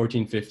 13,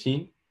 14,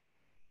 15.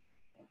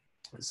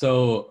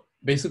 So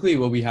basically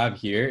what we have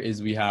here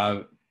is we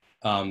have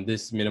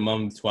this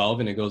minimum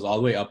 12 and it goes all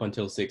the way up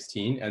until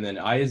 16. And then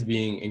I is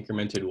being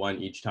incremented 1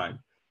 each time.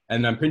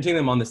 And I'm printing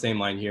them on the same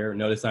line here.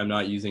 Notice I'm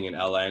not using an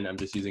ln, I'm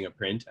just using a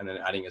print and then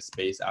adding a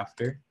space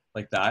after,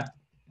 like that.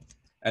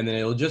 And then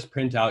it'll just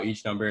print out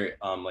each number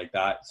like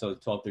that. So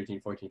 12,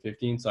 13, 14,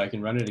 15. So I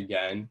can run it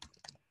again.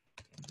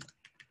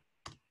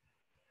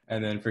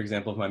 And then, for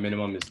example, if my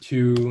minimum is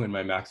 2 and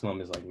my maximum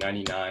is like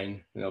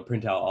 99, then it'll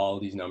print out all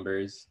these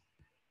numbers.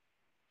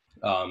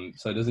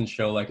 So it doesn't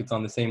show like it's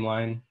on the same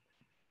line,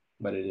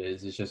 but it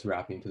is. It's just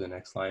wrapping to the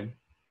next line.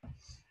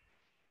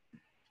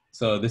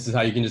 So this is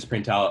how you can just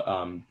print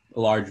out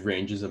large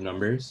ranges of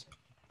numbers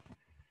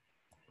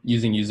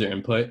using user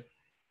input.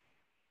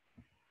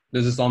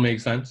 Does this all make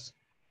sense?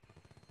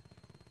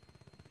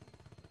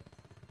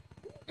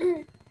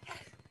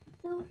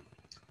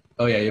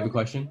 Oh yeah, you have a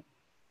question?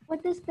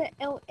 What does the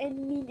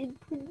ln mean in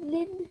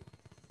println?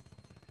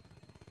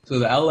 So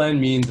the ln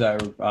means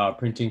that we're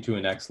printing to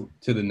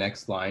the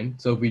next line.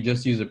 So if we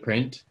just use a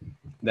print,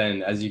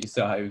 then as you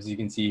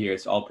can see here,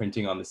 it's all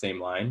printing on the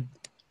same line.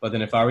 But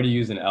then if I were to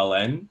use an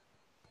ln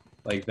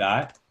like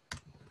that,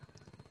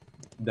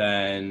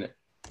 then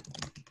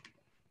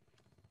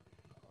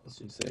let's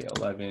just say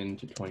 11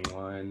 to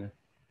 21,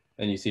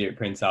 and you see it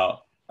prints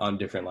out on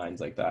different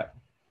lines like that.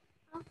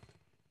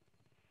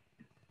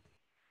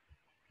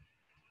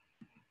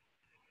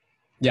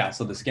 Yeah,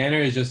 so the scanner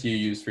is just you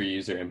use for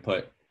user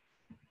input.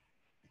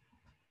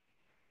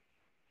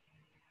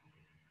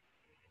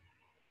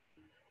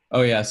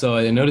 Oh yeah, so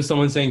I noticed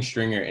someone saying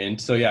string or int.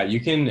 So yeah,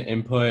 you can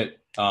input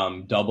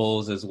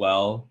doubles as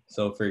well.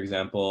 So for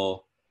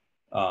example,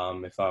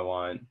 if I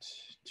want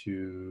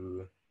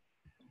to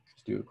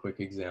just do a quick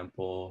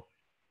example,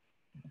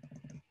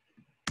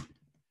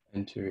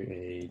 enter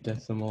a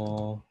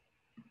decimal,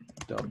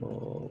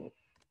 double,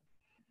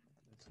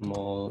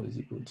 decimal is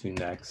equal to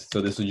next.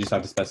 So this would just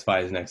have to specify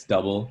as next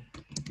double.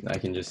 I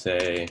can just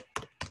say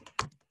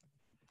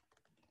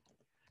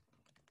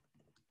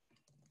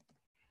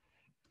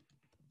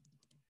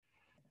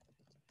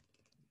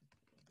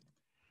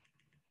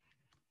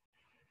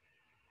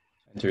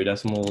enter a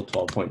decimal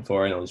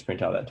 12.4 and I'll just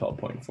print out that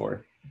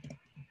 12.4.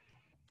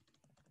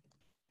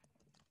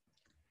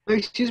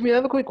 Excuse me, I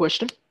have a quick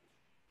question.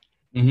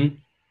 Mm-hmm.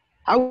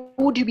 How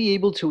would you be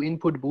able to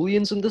input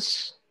booleans in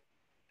this?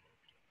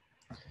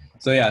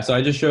 So yeah, so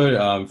I just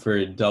showed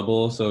for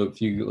double. So if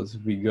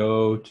we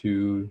go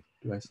to,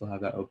 do I still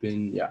have that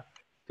open? Yeah.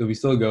 So we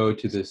still go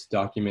to this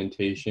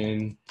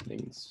documentation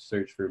and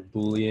search for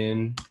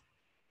Boolean.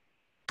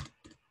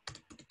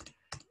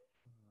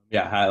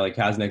 Yeah, like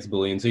has next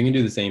Boolean. So you can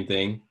do the same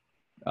thing,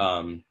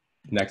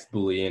 next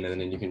Boolean, and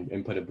then you can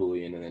input a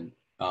Boolean and then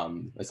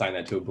assign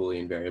that to a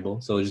Boolean variable.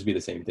 So it'll just be the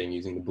same thing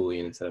using the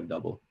Boolean instead of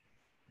double.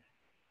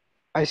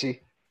 I see.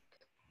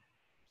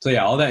 So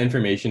yeah, all that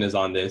information is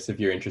on this if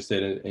you're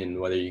interested in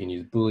whether you can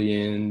use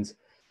Booleans,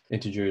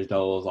 integers,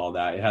 doubles, all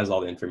that. It has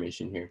all the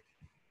information here.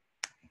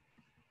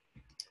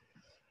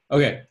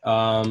 Okay,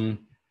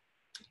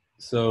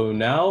 so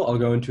now I'll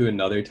go into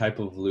another type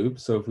of loop.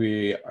 So if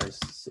we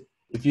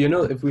kind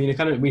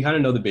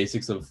of know the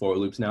basics of for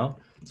loops now.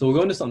 So we'll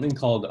go into something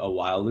called a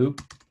while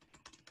loop.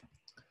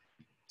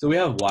 So we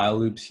have while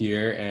loops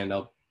here, and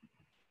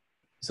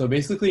so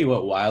basically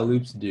what while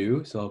loops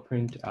do, so I'll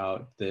print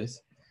out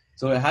this.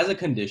 So it has a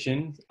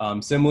condition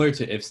similar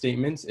to if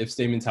statements. If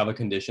statements have a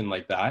condition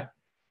like that.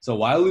 So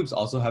while loops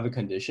also have a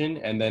condition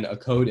and then a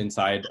code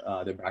inside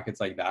the brackets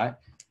like that.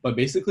 But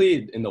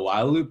basically in the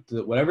while loop,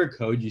 whatever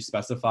code you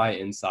specify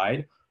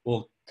inside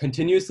will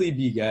continuously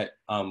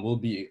will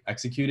be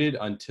executed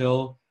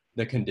until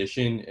the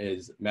condition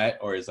is met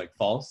or is like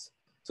false.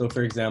 So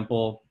for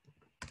example,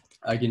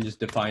 I can just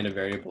define a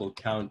variable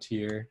count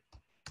here.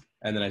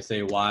 And then I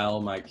say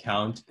while my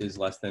count is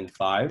less than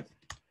 5,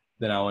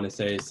 then I want to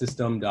say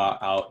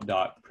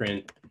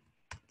system.out.print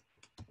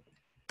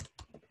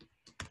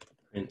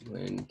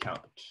println count.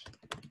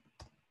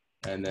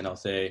 And then I'll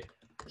say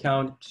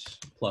count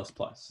plus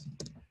plus.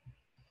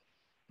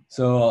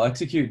 So I'll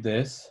execute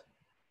this.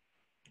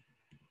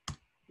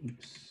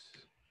 Oops.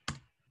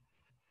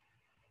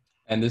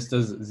 And this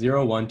does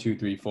 0, 1, 2,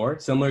 3, 4,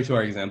 similar to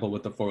our example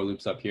with the for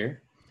loops up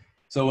here.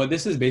 So what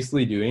this is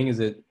basically doing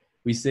is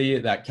we say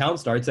that count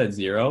starts at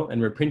 0 and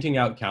we're printing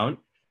out count,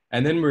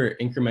 and then we're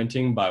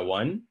incrementing by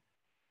 1.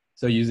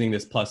 So using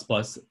this plus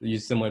plus,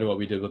 similar to what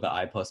we did with the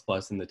I plus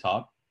plus in the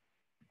top.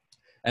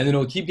 And then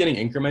it'll keep getting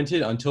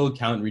incremented until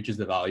count reaches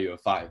the value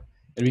of 5.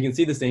 And we can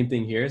see the same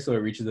thing here. So it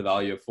reaches the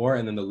value of 4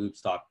 and then the loop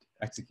stopped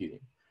executing.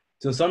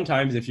 So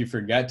sometimes if you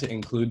forget to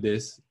include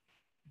this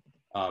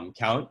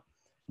count,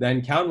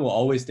 then count will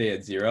always stay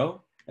at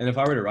 0. And if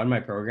I were to run my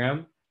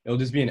program, it'll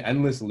just be an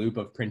endless loop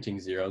of printing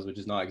zeros, which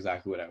is not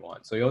exactly what I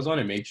want. So you always want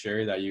to make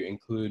sure that you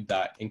include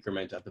that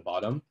increment at the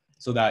bottom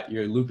so that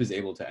your loop is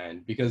able to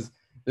end. Because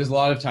there's a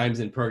lot of times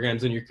in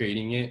programs when you're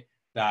creating it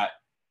that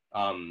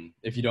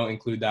if you don't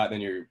include that,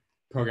 then your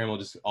program will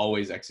just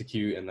always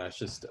execute, and that's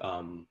just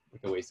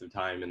like a waste of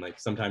time. And like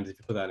sometimes if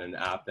you put that in an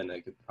app, then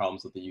like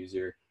problems with the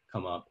user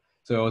come up.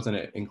 So I always want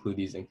to include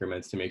these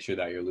increments to make sure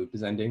that your loop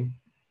is ending.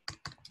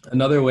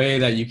 Another way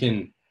that you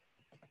can,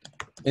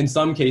 in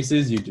some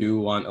cases, you do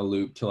want a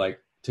loop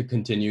to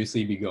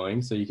continuously be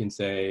going. So you can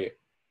say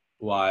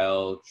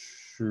while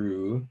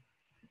true,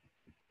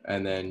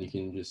 and then you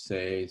can just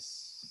say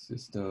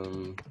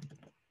system.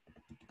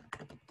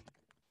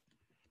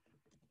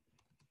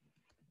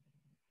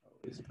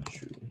 Is it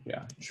true?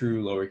 Yeah,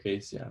 true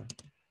lowercase, yeah.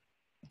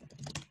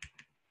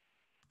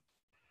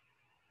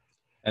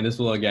 And this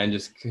will again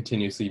just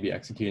continuously be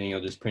executing.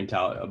 It'll just print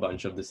out a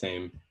bunch of the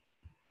same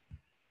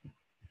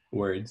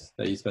words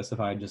that you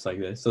specified, just like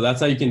this. So that's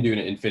how you can do an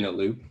infinite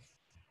loop.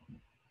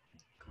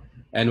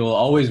 And will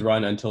always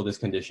run until this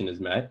condition is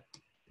met.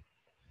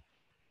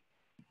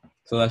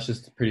 So that's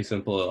just a pretty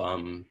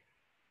simple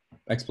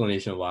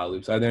explanation of while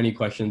loops. Are there any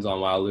questions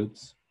on while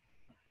loops?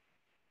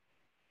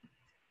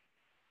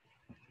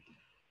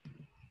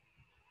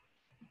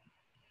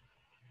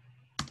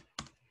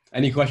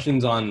 Any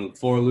questions on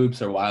for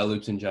loops or while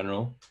loops in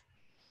general?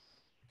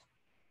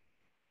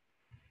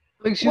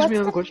 Excuse me, I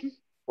have a question.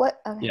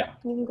 What? Okay, Yeah.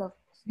 you can go.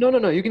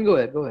 No, you can go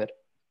ahead. Go ahead.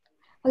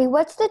 Okay,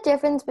 what's the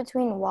difference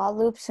between while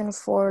loops and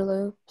for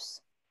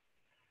loops?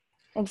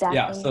 Exactly.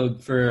 Yeah, so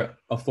for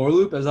a for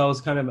loop, as I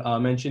was kind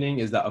of mentioning,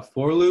 is that a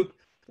for loop,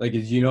 like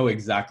is you know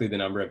exactly the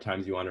number of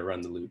times you want to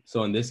run the loop.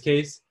 So in this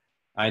case,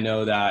 I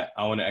know that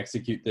I want to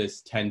execute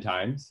this 10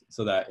 times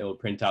so that it will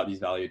print out these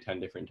values 10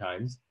 different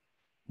times.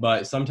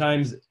 But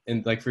sometimes,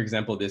 in like for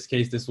example, this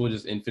case, this will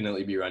just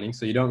infinitely be running.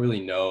 So you don't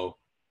really know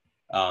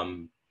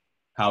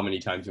how many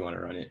times you want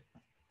to run it.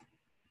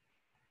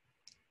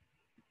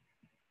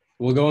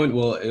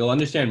 You'll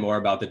understand more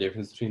about the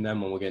difference between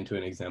them when we'll get into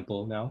an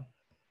example now.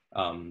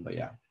 But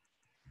yeah.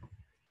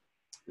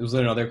 Was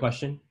there another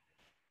question?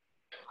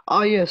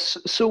 Yes.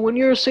 So when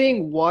you're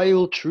saying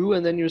while true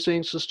and then you're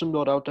saying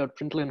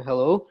system.out.println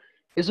hello,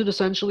 is it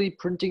essentially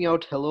printing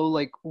out hello?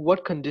 Like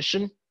what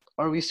condition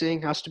are we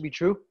saying has to be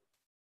true?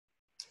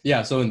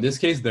 Yeah, so in this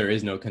case, there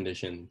is no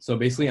condition. So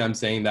basically I'm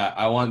saying that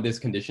I want this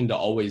condition to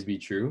always be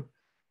true.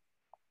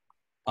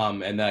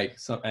 And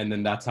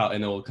then that's how,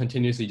 and it will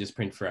continuously just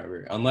print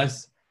forever,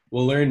 unless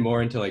we'll learn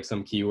more into like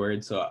some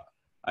keywords. So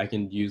I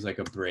can use like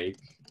a break,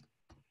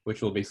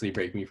 which will basically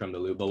break me from the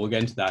loop, but we'll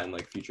get into that in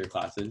like future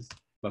classes.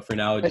 But for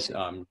now, just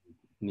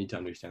need to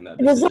understand that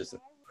this is just a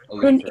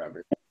loop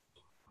forever.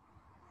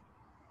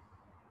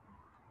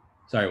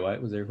 Sorry,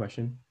 what was there a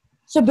question?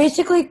 So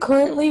basically,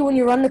 currently, when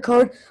you run the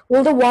code,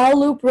 will the while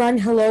loop run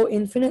hello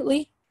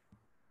infinitely?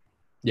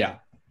 Yeah.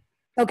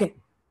 Okay.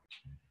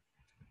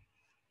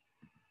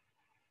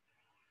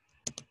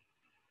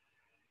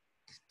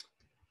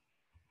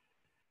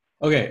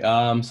 Okay,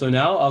 so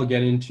now I'll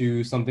get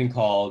into something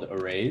called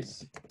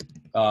arrays.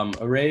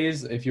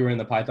 Arrays, if you were in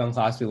the Python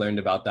class, we learned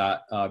about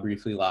that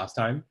briefly last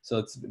time. So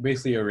it's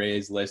basically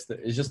arrays list.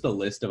 It's just a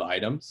list of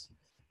items.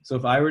 So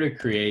if I were to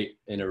create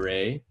an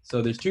array,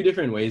 so there's two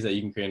different ways that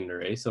you can create an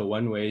array. So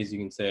one way is you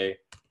can say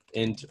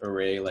int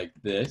array like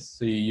this.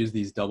 So you use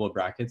these double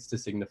brackets to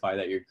signify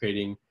that you're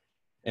creating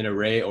an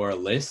array or a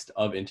list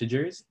of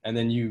integers. And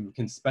then you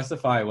can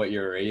specify what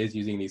your array is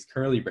using these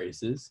curly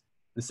braces,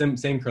 the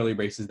same curly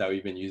braces that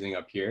we've been using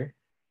up here.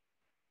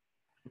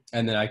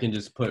 And then I can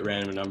just put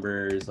random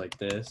numbers like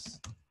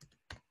this.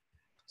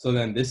 So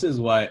then this is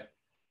what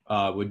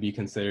would be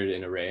considered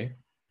an array.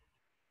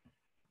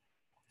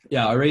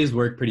 Yeah, arrays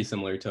work pretty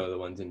similar to the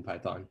ones in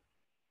Python.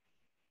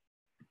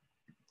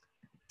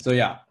 So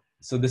yeah,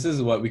 so this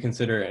is what we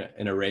consider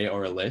an array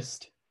or a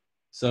list.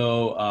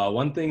 So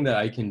one thing that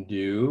I can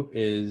do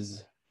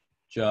is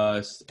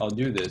I'll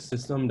do this,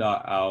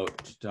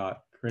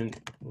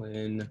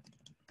 system.out.println.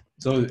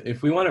 So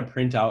if we want to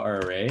print out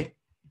our array,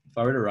 if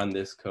I were to run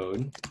this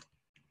code,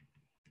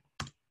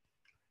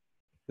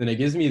 then it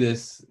gives me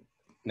this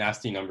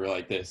nasty number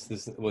like this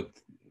with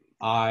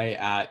I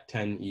at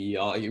 10e.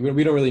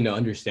 We don't really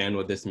understand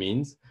what this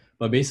means,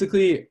 but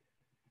basically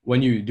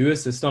when you do a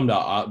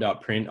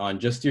system.out.print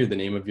on just the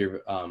name of your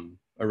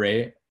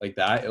array like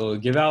that, it will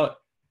give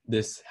out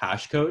this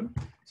hash code.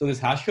 So this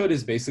hash code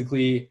is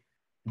basically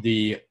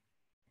the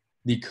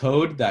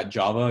code that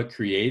Java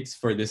creates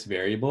for this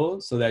variable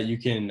so that you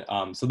can,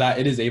 so that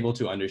it is able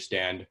to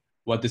understand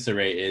what this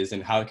array is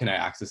and how can I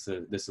access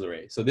this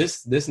array. So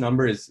this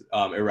number is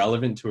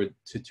irrelevant to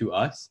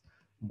us,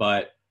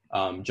 but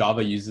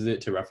Java uses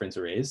it to reference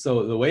arrays.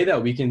 So the way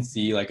that we can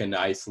see like a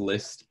nice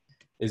list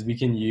is we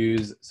can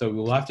use, so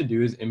we'll have to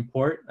do is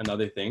import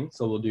another thing.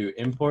 So we'll do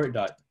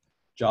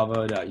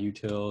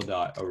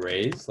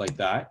import.java.util.arrays like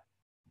that.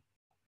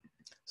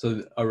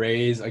 So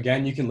arrays,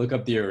 again, you can look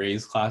up the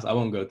arrays class. I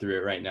won't go through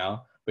it right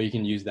now, but you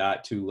can use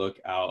that to look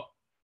up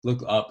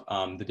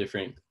the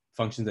different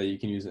functions that you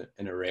can use in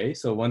an array.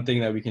 So one thing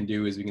that we can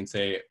do is we can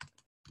say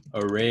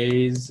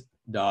arrays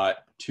dot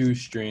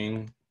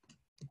toString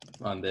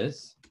on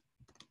this.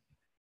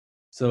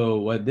 So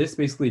what this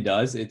basically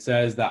does, it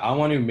says that I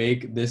want to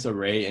make this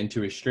array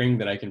into a string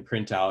that I can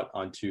print out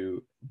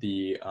onto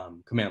the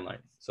command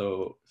line.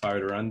 So if I were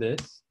to run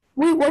this.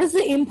 Wait, what does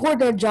the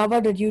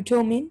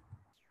import.java.util mean?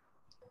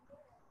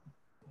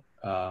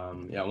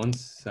 Yeah, 1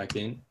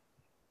 second.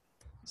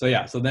 So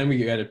yeah, so then we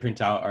got to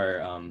print out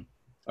our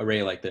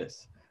array like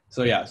this.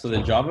 So yeah, so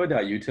the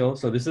java.util,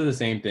 so this is the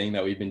same thing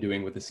that we've been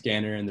doing with the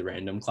scanner and the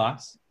random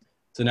class.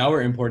 So now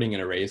we're importing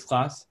an arrays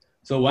class.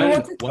 So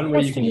one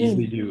way you can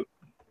easily do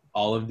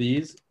all of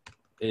these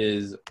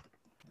is,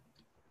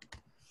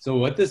 so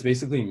what this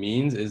basically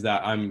means is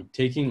that I'm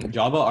taking,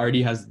 Java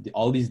already has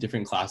all these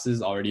different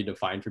classes already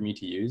defined for me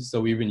to use. So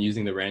we've been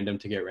using the random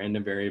to get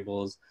random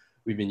variables.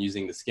 We've been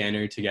using the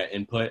scanner to get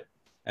input.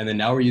 And then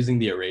now we're using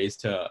the arrays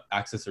to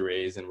access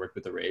arrays and work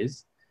with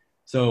arrays.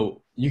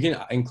 So you can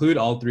include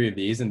all three of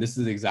these, and this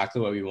is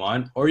exactly what we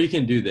want. Or you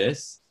can do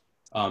this,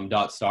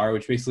 dot star,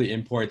 which basically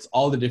imports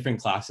all the different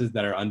classes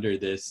that are under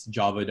this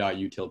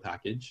java.util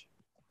package.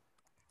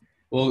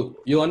 Well,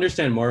 you'll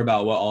understand more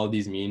about what all of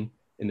these mean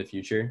in the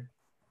future.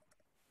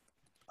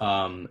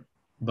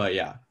 But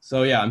yeah,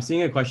 so yeah, I'm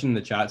seeing a question in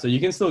the chat. So you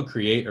can still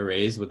create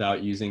arrays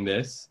without using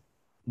this,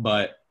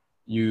 but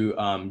you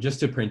just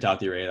to print out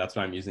the array, that's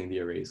what I'm using the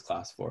arrays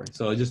class for.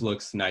 So it just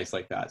looks nice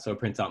like that. So it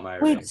prints out my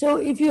array. Wait, so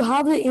if you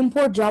have the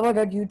import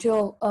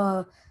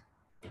java.util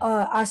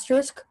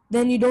asterisk,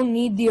 then you don't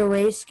need the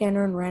array,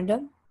 scanner, and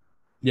random?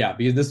 Yeah,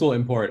 because this will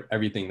import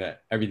everything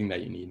that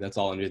you need. That's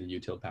all under the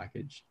util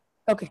package.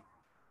 Okay.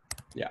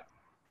 Yeah.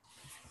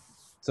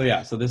 So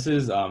yeah, so this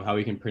is how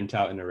we can print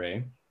out an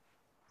array.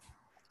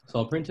 So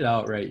I'll print it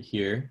out right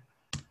here.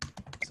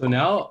 So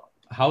now,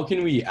 how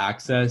can we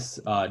access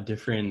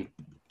different?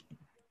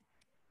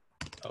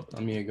 Oh,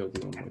 let me go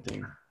through one more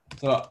thing.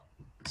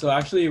 So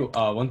actually,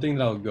 one thing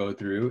that I'll go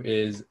through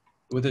is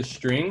with a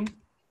string,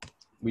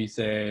 we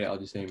say, I'll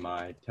just say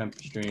my temp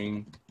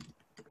string.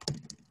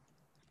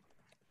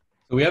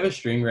 So we have a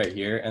string right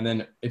here. And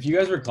then if you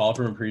guys recall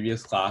from a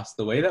previous class,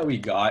 the way that we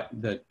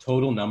got the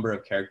total number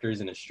of characters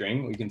in a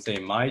string, we can say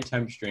my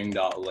temp string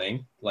dot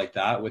length like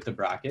that with the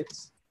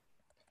brackets.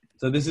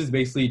 So this is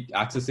basically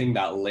accessing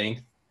that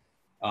length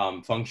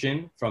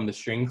function from the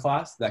string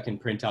class that can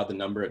print out the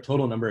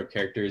total number of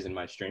characters in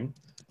my string.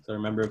 So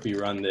remember, if we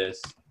run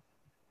this,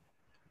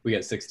 we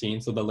get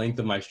 16. So the length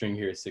of my string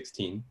here is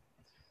 16.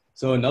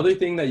 So another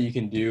thing that you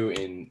can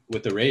do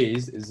with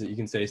arrays is that you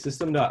can say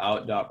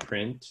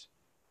system.out.print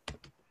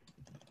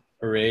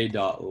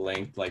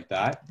array.length like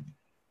that.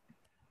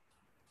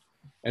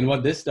 And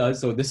what this does,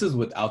 so this is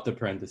without the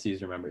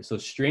parentheses, remember. So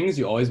strings,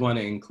 you always want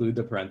to include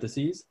the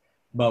parentheses,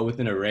 but with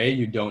an array,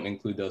 you don't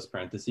include those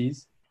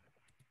parentheses.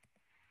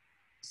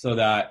 So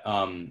that,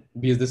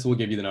 because this will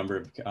give you the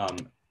number of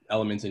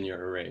elements in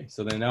your array.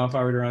 So then now if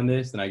I were to run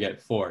this, then I get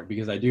 4,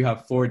 because I do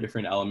have 4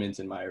 different elements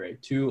in my array,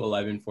 2,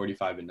 11,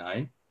 45, and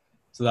 9.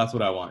 So that's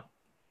what I want.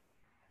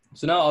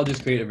 So now I'll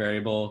just create a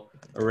variable,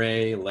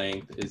 array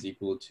length is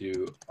equal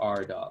to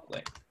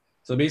r.length.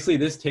 So basically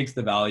this takes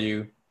the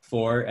value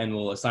 4 and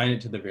will assign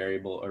it to the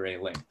variable array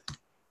length.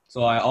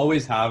 So I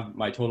always have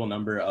my total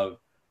number of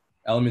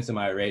elements in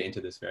my array into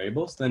this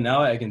variable. So then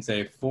now I can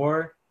say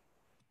for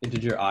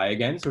integer I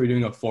again. So we're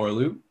doing a for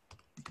loop.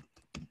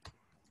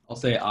 I'll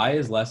say I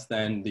is less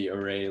than the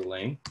array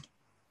length.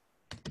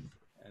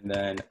 And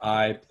then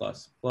I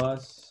plus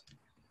plus.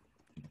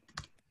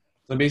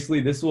 So basically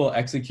this will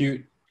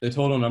execute the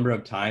total number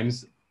of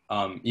times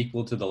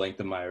equal to the length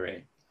of my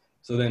array.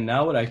 So then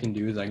now what I can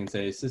do is I can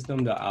say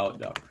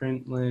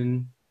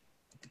system.out.println.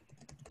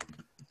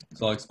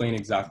 So I'll explain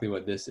exactly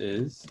what this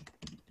is.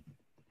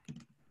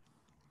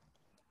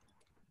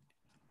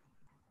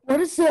 What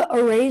does the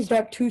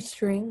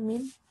arrays.toString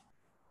mean?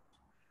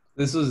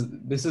 This is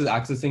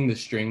accessing the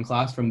string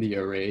class from the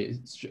array,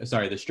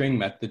 sorry, the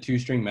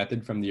toString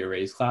method from the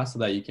arrays class so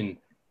that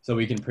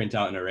we can print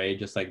out an array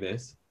just like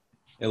this.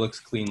 It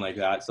looks clean like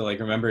that. So like,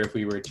 remember if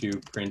we were to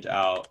print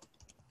out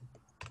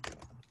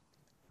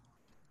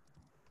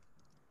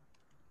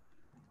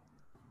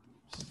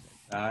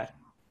that,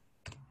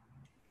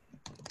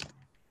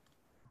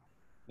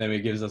 then it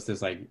gives us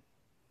this like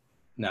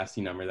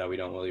nasty number that we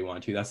don't really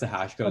want to. That's the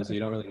hash code, so you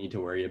don't really need to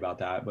worry about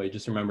that. But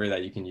just remember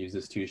that you can use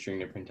this toString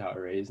to print out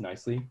arrays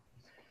nicely.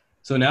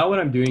 So now what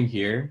I'm doing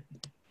here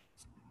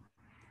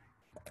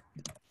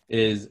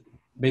is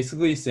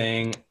basically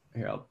saying,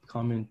 here, I'll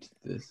comment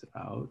this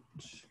out.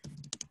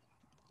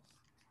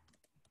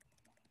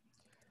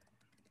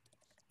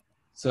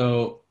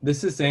 So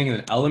this is saying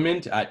an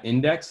element at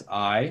index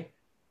I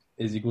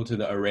is equal to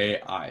the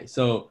array I.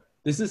 So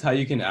this is how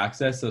you can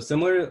access, so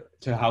similar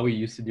to how we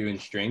used to do in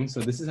strings. So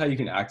this is how you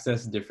can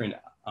access different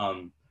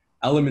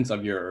elements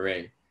of your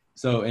array.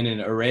 So in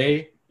an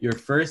array, your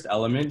first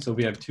element, so if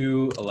we have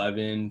 2,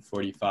 11,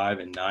 45,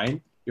 and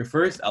 9, your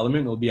first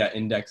element will be at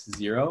index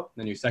 0,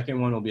 then your second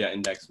one will be at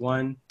index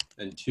 1,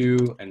 then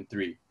 2, and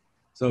 3.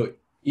 So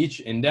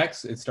each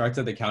index, it starts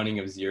at the counting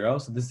of 0.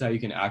 So this is how you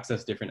can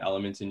access different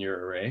elements in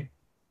your array.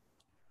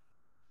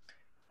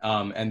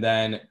 And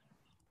then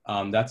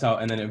that's how,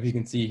 and then if you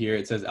can see here,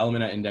 it says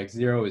element at index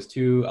 0 is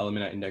 2,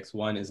 element at index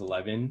 1 is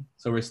 11.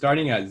 So we're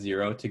starting at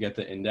 0 to get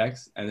the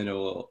index, and then it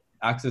will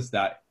access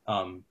that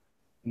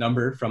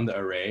number from the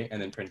array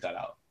and then print that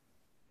out.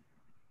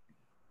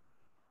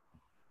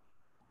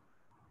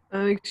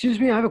 Excuse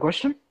me, I have a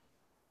question.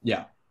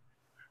 Yeah.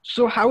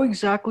 So how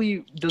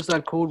exactly does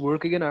that code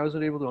work again? I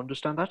wasn't able to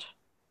understand that.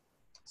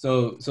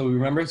 So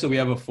remember, so we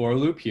have a for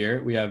loop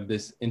here. We have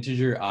this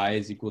integer I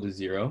is equal to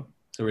 0.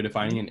 So we're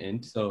defining an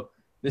int. So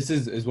this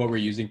is what we're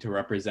using to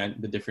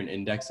represent the different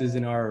indexes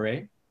in our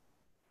array.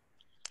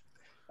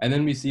 And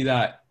then we see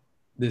that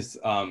this,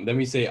 then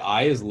we say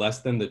I is less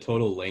than the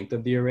total length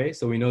of the array.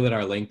 So we know that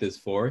our length is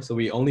 4. So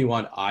we only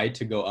want I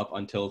to go up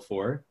until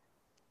 4.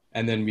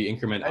 And then we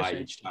increment I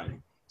each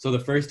time. So the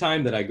first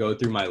time that I go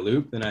through my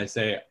loop, then I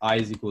say I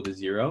is equal to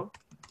 0.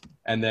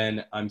 And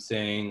then I'm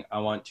saying I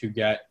want to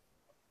get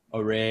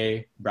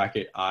array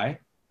bracket I.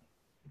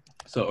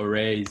 So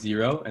array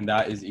 0, and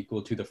that is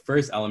equal to the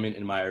first element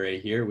in my array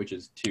here, which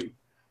is 2.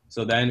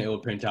 So then it will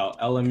print out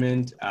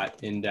element at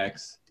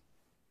index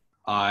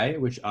I,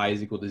 which I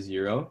is equal to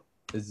 0,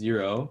 is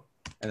 0,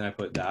 and then I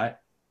put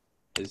that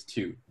is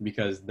 2,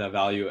 because the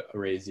value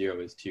array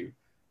 0 is 2.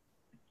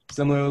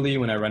 Similarly,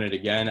 when I run it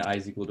again, I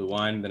is equal to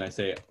 1, then I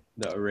say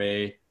the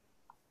array,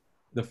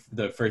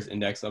 the first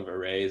index of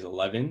array is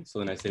 11. So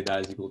then I say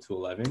that is equal to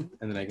 11.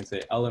 And then I can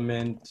say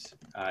element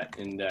at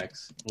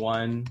index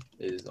 1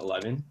 is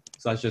 11.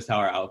 So that's just how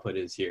our output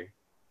is here.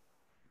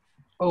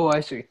 Oh,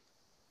 I see.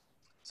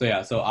 So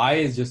yeah, so I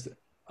is just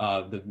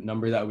the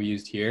number that we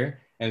used here,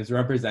 and it's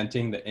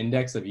representing the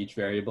index of each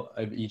variable,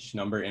 of each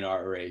number in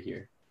our array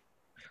here.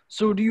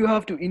 So do you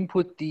have to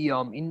input the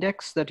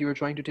index that you were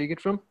trying to take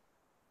it from?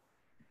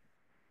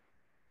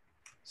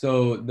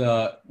 So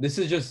this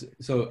is just,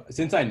 so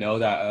since I know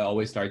that it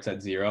always starts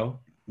at 0,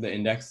 the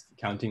index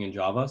counting in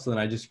Java, so then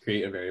I just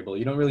create a variable.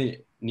 You don't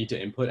really need to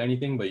input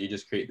anything, but you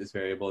just create this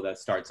variable that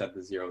starts at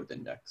the 0th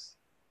index.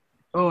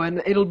 Oh,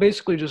 and it'll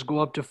basically just go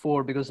up to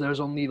 4 because there's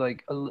only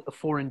like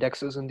 4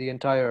 indexes in the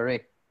entire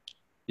array.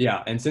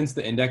 Yeah, and since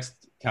the index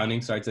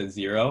counting starts at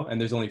 0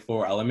 and there's only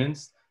 4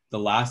 elements, the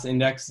last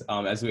index,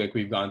 as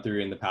we've gone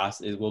through in the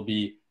past, will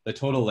be the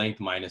total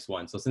length minus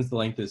 1. So since the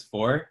length is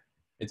 4,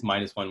 it's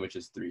minus 1, which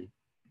is 3.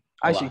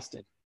 I see.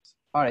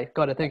 All right,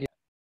 got it. Thank you.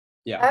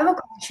 Yeah. I have a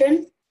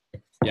question.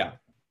 Yeah.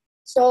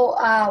 So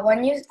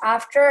when you,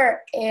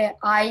 after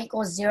I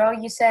equals 0,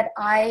 you said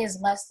I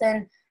is less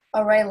than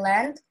array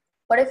length.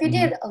 What if you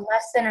did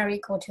less than or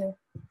equal to?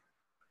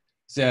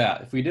 So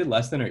yeah, if we did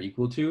less than or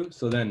equal to,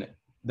 so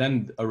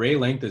then array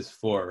length is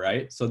 4,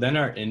 right? So then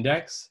our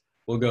index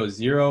will go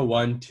 0,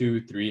 1,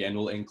 2, 3, and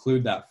we'll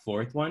include that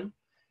 4th one.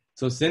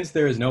 So since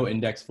there is no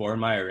index 4 in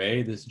my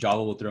array, this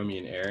Java will throw me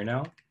an error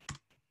now.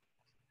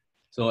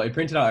 So I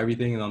printed out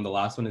everything, and on the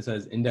last one, it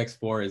says index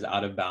 4 is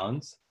out of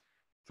bounds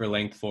for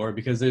length 4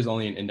 because there's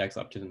only an index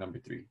up to the number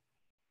 3.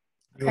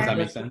 Does that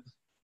make sense?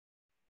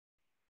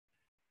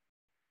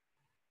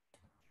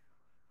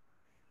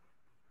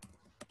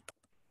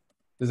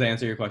 Does that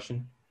answer your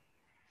question?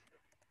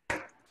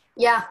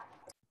 Yeah.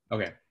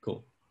 Okay,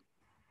 cool.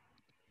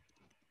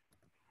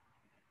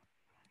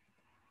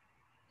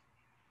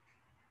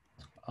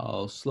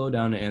 I'll slow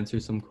down to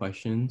answer some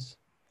questions.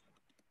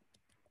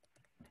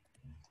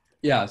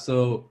 Yeah,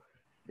 so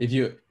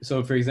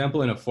for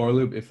example, in a for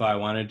loop, if I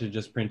wanted to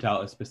just print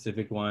out a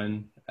specific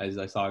one, as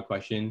I saw a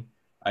question,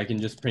 I can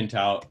just print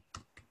out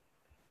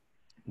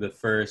the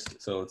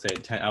first, so let's say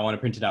 10, I want to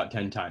print it out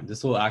 10 times.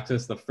 This will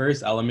access the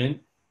first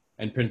element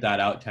and print that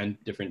out 10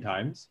 different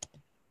times.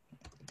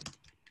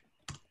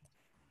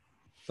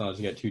 So I'll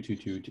just get 2, 2,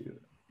 2, 2,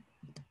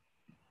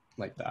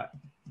 like that.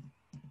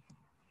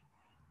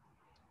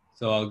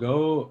 So I'll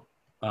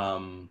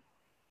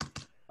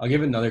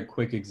give another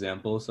quick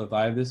example. So if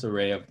I have this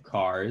array of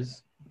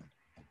cars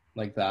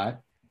like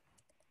that,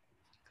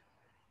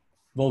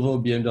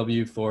 Volvo,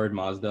 BMW, Ford,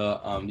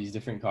 Mazda, these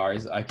different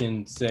cars, I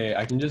can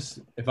just,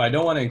 if I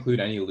don't want to include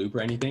any loop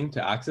or anything,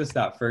 to access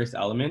that first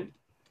element,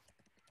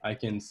 I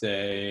can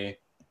say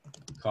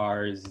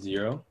cars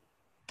 0,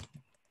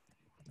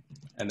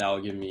 and that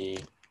will give me,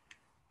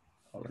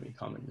 let me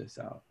comment this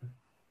out.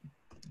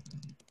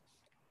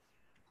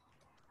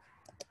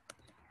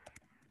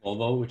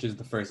 Volvo, which is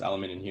the first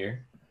element in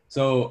here.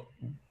 So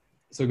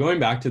going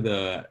back to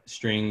the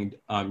string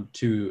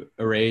to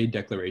array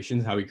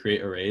declarations, how we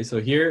create arrays.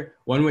 So here,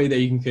 one way that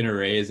you can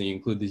array is that you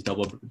include these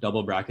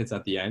double brackets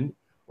at the end,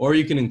 or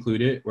you can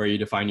include it where you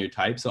define your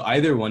type. So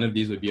either one of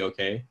these would be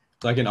okay.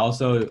 So I can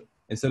also,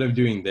 instead of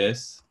doing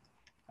this,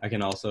 I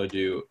can also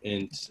do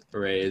int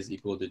array is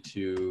equal to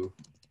 2,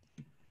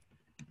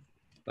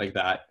 like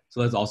that.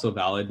 So that's also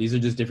valid. These are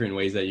just different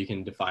ways that you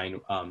can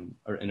define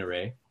an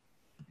array.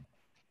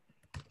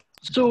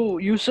 So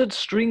you said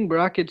string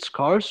brackets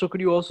cars. So could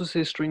you also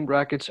say string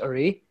brackets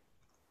array?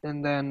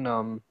 And then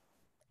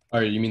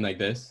Or you mean like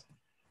this?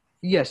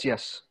 Yes,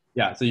 yes.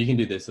 Yeah, so you can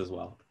do this as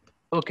well.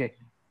 Okay.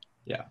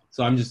 Yeah,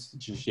 so I'm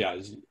just yeah,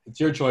 it's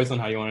your choice on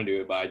how you want to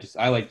do it, but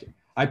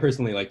I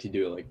personally like to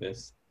do it like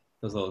this.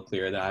 So it's a little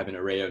clearer that I have an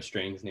array of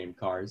strings named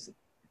cars.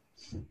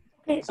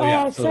 Okay, So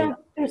yeah, so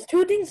there's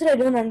two things that I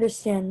don't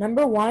understand.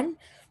 Number one,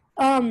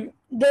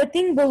 the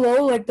thing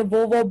below, like the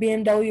Volvo,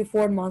 BMW,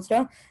 Ford,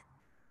 Mazda,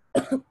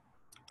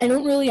 I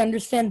don't really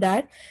understand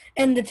that.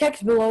 And the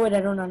text below it,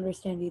 I don't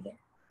understand either.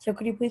 So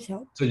could you please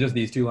help? so just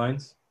these two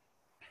lines?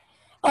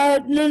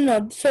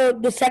 No. So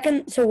the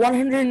second, so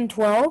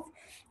 112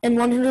 and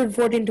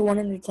 114 to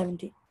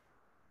 117.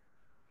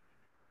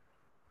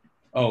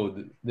 Oh,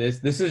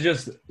 this is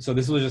just, so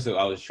this was just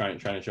I was trying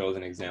to show as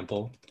an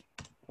example.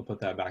 I'll put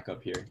that back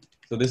up here.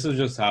 So this is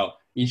just how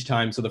each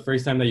time, so the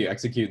first time that you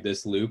execute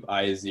this loop,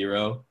 I is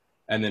 0,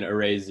 and then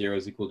array 0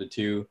 is equal to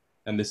 2,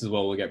 and this is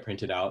what will get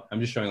printed out.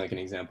 I'm just showing like an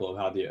example of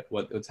how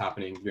what's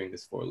happening during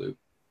this for loop.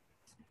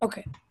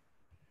 Okay.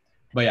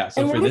 But yeah,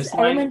 so and for what this does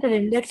line, element and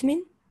index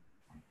mean?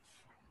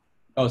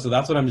 oh, so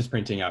that's what I'm just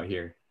printing out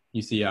here.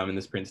 You see in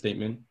this print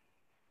statement?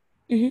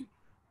 Mm-hmm.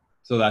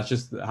 So that's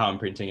just how I'm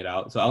printing it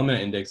out. So element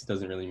and index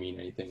doesn't really mean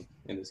anything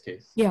in this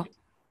case. Yeah.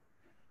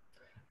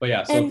 But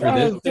yeah, so And for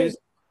this case,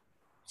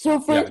 so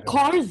for yeah,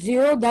 car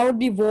 0, that would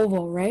be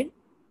Volvo, right?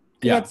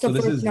 Yeah, that's the so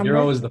this first is number.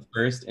 0 is the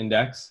first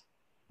index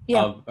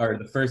Yeah. or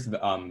the first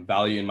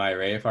value in my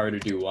array. If I were to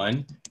do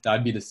 1, that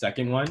would be the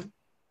second one.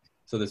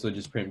 So this would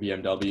just print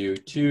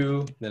BMW.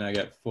 2, then I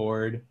get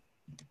Ford.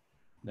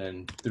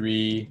 Then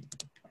 3,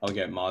 I'll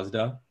get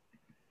Mazda.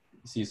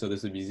 See, so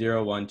this would be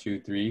 0, 1, 2,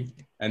 3.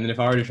 And then if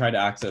I were to try to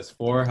access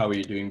 4, how were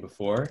you doing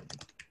before?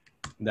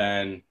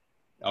 Then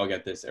I'll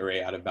get this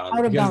array out of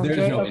bounds because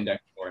there's no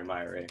index 4 in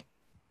my array.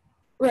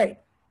 Right.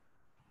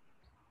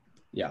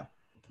 Yeah.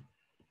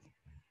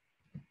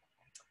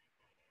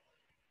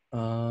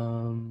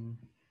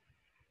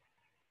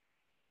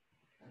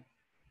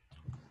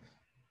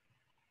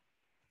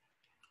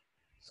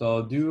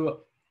 So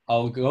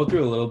I'll go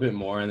through a little bit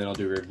more and then I'll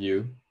do a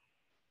review.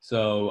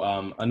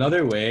 So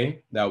another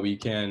way that we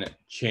can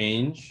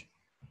change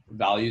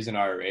values in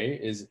our array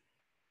is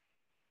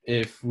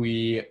if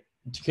we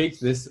take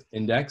this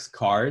index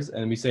cars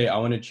and we say, I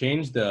want to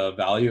change the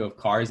value of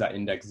cars at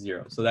index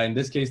 0. So that in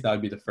this case, that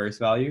would be the first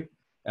value.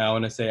 And I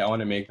want to say, I want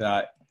to make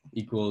that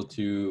equal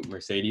to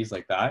Mercedes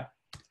like that.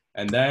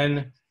 And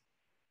then,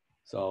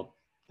 so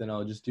then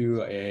I'll just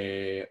do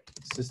a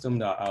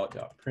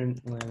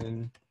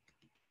system.out.println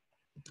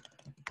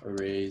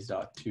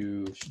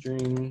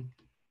arrays.toString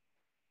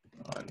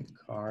on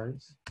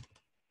cars.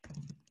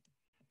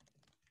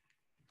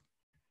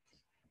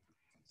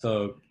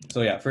 So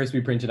yeah, first we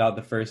printed out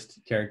the first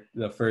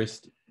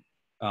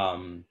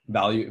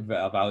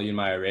value in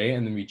my array,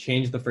 and then we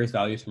changed the first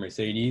value to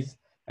Mercedes,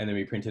 and then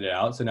we printed it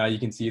out. So now you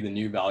can see the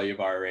new value of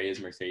our array is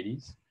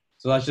Mercedes.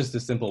 So that's just a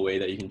simple way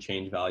that you can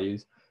change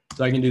values.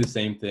 So I can do the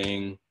same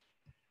thing.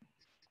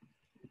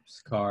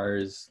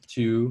 Cars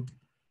 2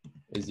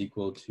 is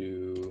equal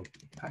to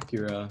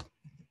Acura.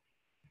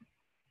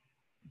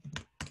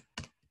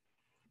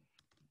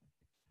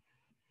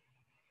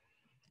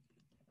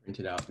 Print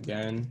it out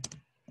again.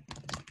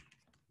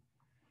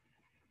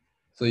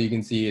 So you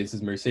can see this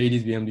is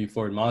Mercedes, BMW,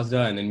 Ford,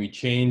 Mazda, and then we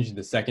change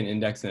the second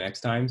index the next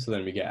time, so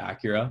then we get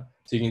Acura.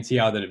 So you can see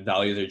how the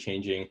values are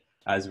changing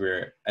as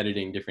we're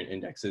editing different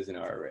indexes in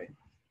our array.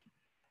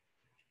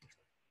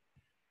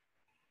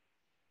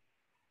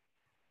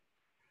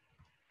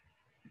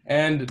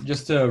 And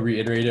just to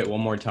reiterate it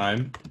one more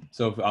time,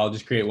 so I'll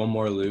just create one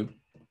more loop,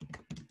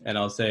 and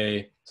I'll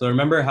say, so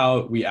remember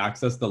how we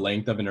access the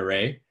length of an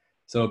array?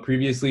 So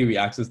previously we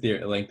accessed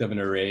the length of an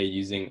array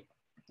using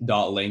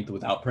dot length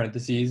without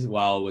parentheses,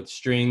 while with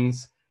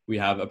strings, we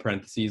have a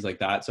parentheses like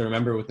that. So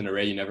remember with an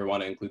array, you never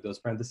want to include those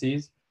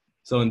parentheses.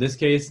 So in this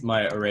case,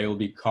 my array will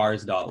be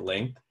cars dot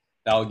length.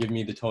 That will give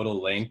me the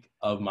total length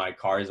of my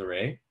cars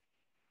array.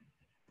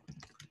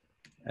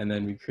 And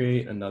then we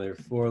create another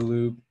for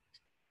loop.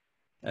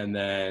 And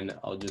then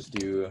I'll just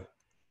do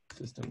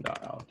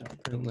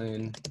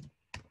system.out.println.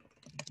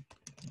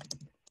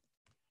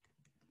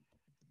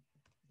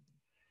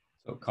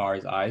 So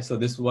cars I. So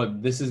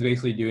what this is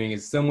basically doing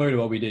is similar to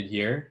what we did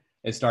here.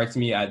 It starts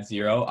me at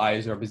 0. I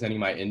is representing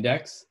my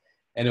index,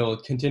 and it will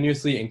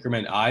continuously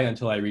increment I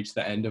until I reach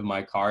the end of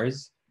my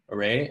cars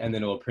array, and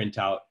then it will print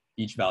out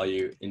each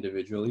value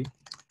individually.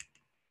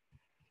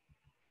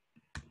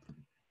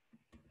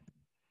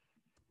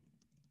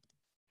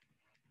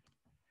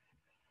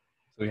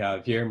 So we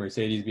have here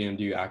Mercedes,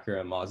 BMW,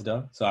 Acura, and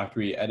Mazda. So after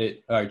we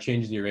edit or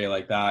change the array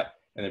like that,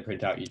 and then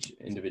print out each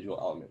individual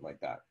element like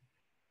that.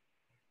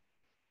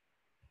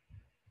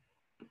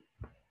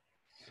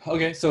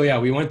 Okay, so yeah,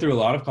 we went through a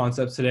lot of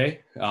concepts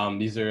today.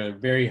 These are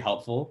very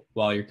helpful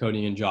while you're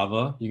coding in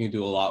Java. You can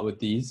do a lot with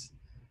these.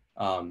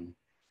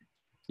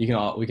 We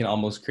can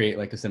almost create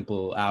like a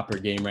simple app or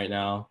game right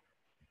now.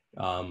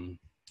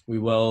 We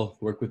will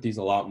work with these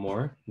a lot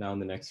more now in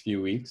the next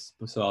few weeks.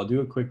 So I'll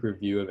do a quick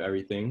review of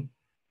everything.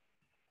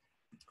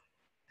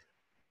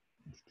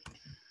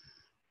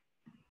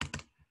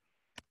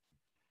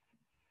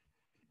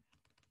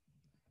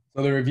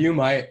 So the review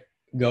might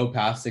go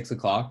past 6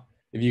 o'clock.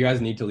 If you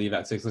guys need to leave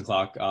at 6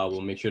 o'clock,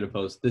 we'll make sure to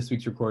post this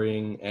week's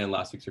recording and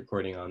last week's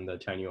recording on the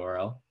tiny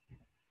URL.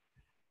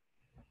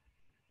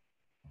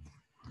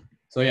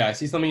 So yeah, I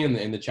see something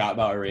in the chat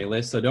about array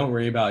list. So don't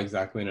worry about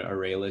exactly what an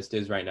array list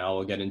is right now.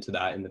 We'll get into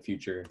that in the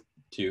future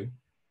too.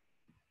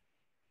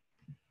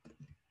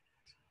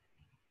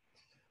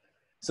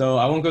 So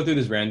I won't go through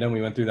this random.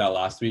 We went through that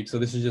last week. So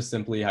this is just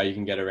simply how you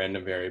can get a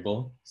random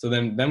variable. So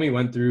then we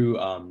went through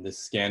this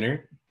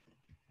scanner.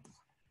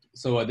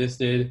 So what this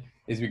did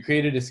is we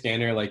created a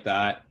scanner like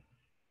that.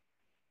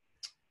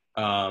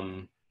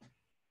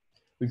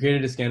 We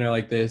created a scanner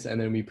like this, and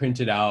then we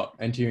printed out,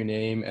 enter your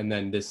name, and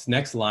then this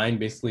next line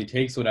basically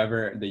takes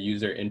whatever the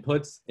user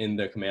inputs in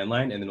the command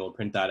line, and then we'll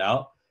print that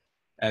out.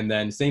 And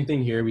then same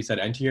thing here, we said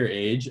enter your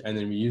age, and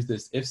then we use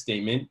this if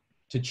statement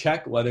to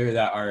check whether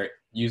that our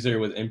user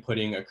was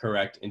inputting a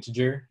correct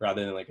integer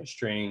rather than like a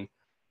string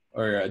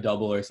or a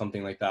double or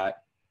something like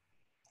that.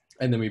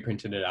 And then we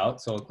printed it out.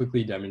 So I'll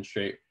quickly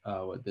demonstrate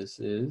what this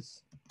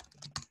is.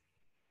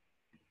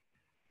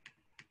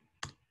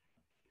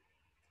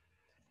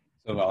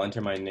 So I'll enter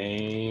my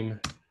name,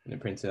 and it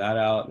prints that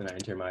out. Then I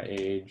enter my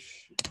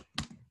age,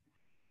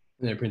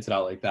 and it prints it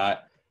out like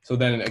that. So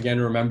then again,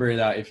 remember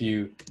that if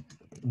you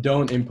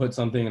don't input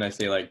something and I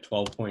say like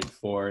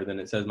 12.4, then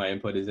it says my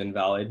input is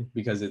invalid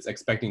because it's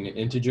expecting an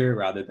integer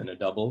rather than a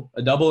double.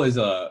 A double is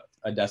a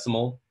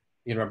decimal.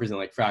 You can represent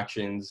like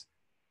fractions.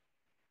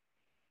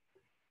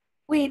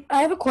 Wait,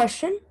 I have a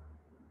question.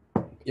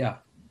 Yeah.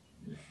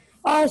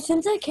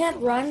 Since I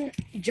can't run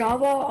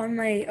Java on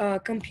my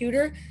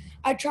computer,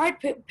 I tried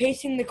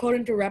pasting the code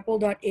into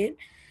REPL.it,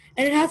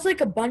 and it has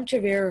like a bunch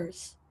of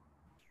errors.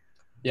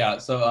 Yeah,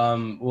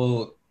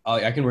 so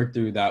I can work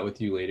through that with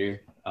you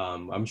later.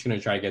 I'm just gonna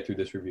try to get through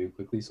this review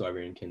quickly so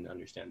everyone can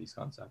understand these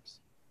concepts.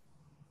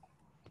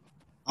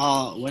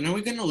 When are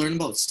we gonna learn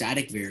about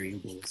static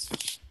variables?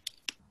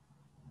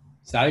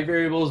 Static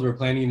variables we're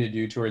planning to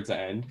do towards the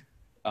end,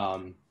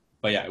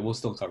 but yeah, we'll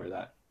still cover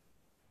that.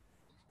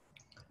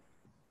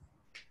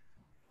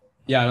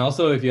 Yeah, and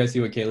also if you guys see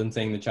what Caitlin's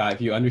saying in the chat,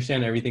 if you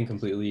understand everything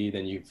completely,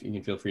 then you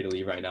can feel free to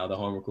leave right now. The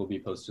homework will be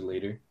posted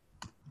later.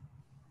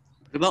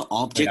 What about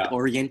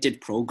object-oriented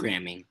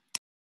programming?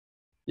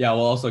 Yeah,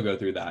 we'll also go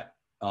through that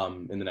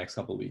in the next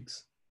couple of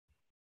weeks.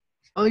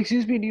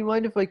 Excuse me, do you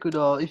mind if I could,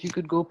 if you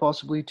could go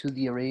possibly to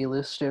the array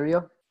list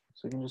area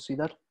so I can just see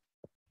that?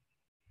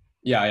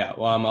 Yeah.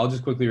 Well, I'll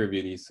just quickly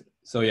review these.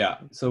 So yeah,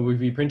 so if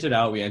we print it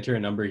out, we enter a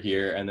number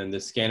here, and then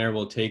the scanner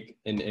will take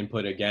an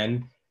input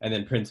again, and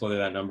then prints whether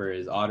that number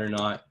is odd or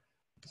not.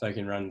 So I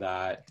can run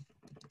that.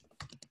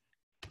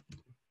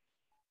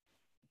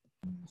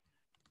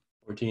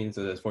 14,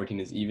 so this 14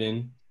 is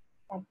even.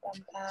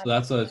 So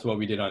that's what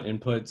we did on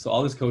input. So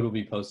all this code will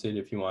be posted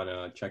if you want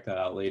to check that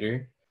out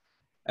later.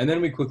 And then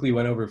we quickly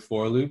went over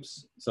for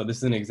loops. So this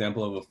is an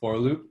example of a for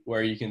loop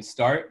where you can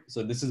start.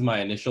 So this is my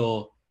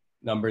initial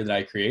number that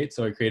I create.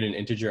 So I create an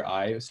integer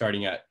I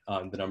starting at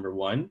the number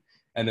 1.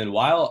 And then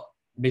while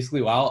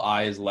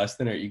I is less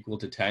than or equal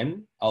to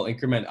 10, I'll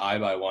increment I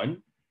by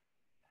 1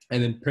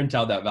 and then print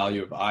out that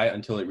value of I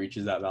until it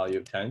reaches that value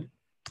of 10.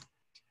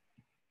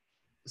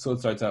 So it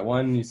starts at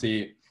 1, you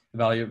see the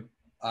value of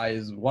I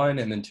is 1,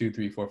 and then 2,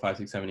 3, 4, 5,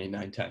 6, 7, 8,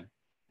 9, 10.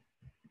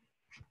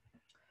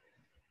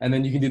 And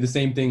then you can do the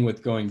same thing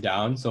with going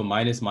down. So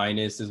minus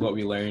minus is what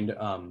we learned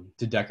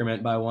to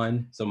decrement by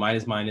 1. So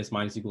minus minus,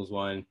 minus equals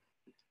 1,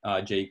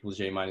 j equals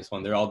j minus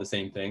 1. They're all the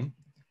same thing.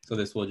 So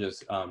this will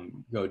just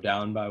go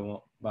down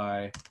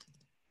by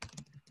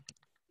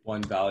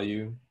one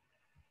value.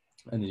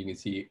 And then you can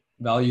see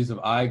values of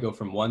I go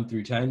from 1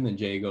 through 10, and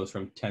j goes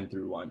from 10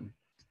 through 1.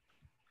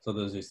 So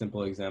those are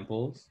simple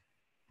examples.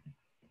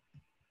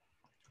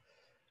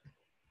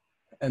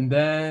 And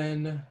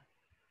then,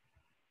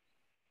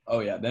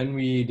 then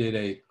we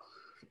did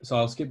so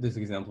I'll skip this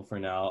example for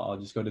now. I'll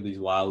just go to these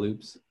while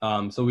loops.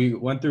 So we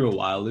went through a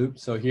while loop.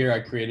 So here I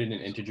created an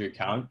integer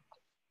count.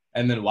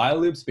 And then while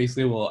loops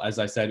basically will, as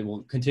I said,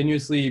 will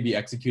continuously be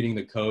executing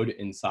the code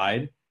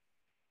inside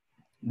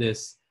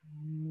this,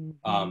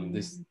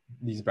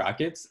 these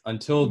brackets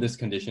until this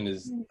condition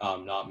is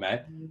not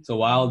met. So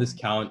while this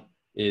count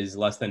is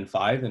less than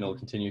 5, then it'll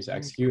continue to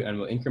execute, and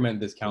we'll increment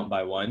this count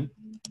by 1.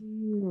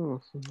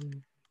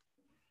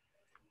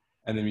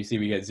 And then we see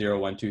we get 0,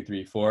 1, 2,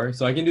 3, 4.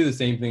 So I can do the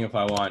same thing if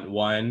I want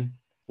 1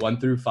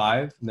 through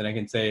 5. Then I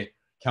can say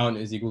count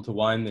is equal to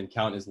 1, then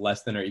count is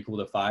less than or equal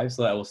to 5.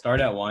 So that will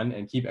start at 1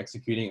 and keep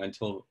executing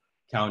until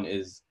count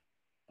is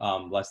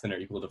less than or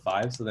equal to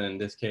 5. So then in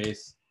this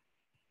case,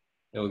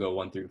 it'll go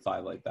 1 through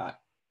 5 like that.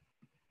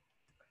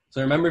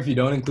 So remember, if you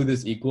don't include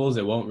this equals,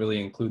 it won't really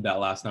include that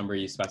last number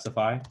you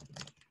specify.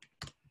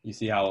 You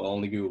see how it'll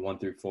only do 1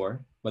 through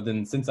 4. But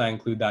then since I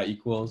include that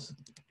equals,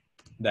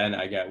 then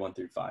I get 1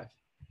 through 5.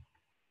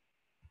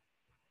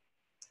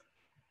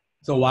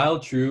 So while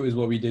true is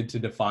what we did to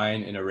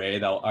define an array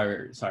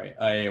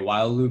a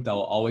while loop that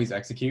will always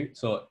execute.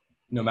 So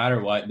no matter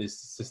what, this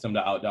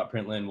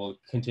system.out.println will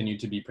continue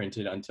to be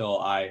printed until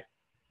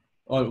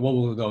what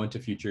will go into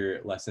future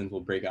lessons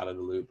will break out of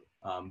the loop.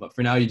 But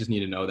for now, you just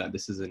need to know that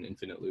this is an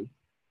infinite loop.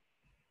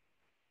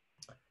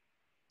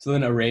 So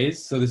then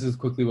arrays. So this is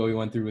quickly what we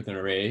went through with an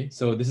array.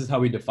 So this is how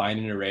we define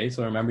an array.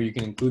 So remember, you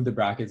can include the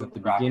brackets at the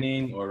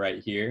beginning or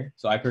right here.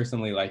 So I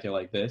personally like it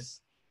like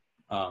this.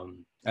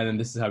 And then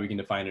this is how we can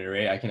define an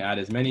array. I can add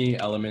as many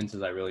elements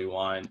as I really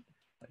want,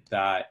 like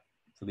that.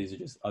 So these are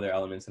just other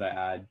elements that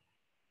I add.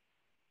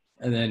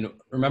 And then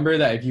remember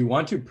that if you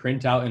want to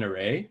print out an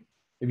array,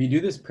 if you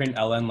do this print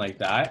ln like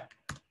that,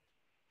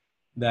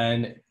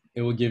 then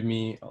it will give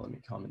me, oh, let me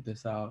comment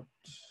this out.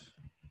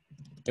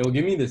 It will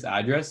give me this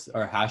address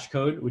or hash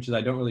code, which is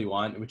I don't really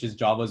want, which is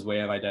Java's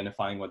way of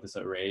identifying what this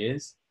array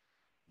is.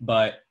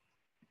 But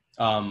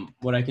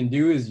what I can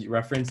do is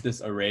reference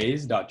this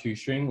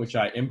arrays.toString, which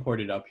I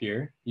imported up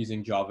here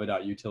using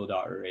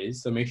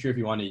java.util.arrays. So make sure if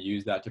you want to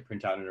use that to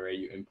print out an array,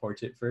 you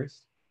import it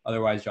first.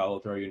 Otherwise, Java will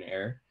throw you an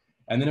error.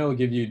 And then it will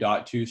give you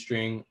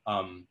 .toString.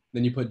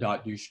 Then you put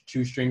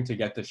 .toString to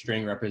get the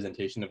string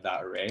representation of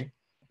that array.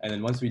 And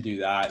then once we do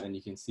that, then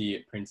you can see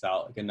it prints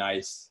out like a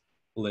nice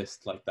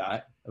list like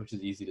that, which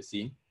is easy to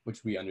see,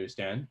 which we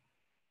understand.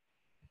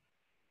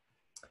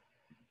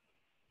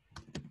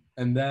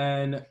 And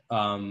then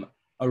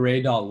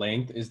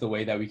array.length is the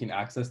way that we can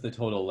access the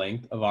total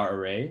length of our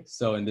array.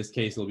 So in this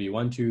case, it'll be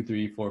 1, 2,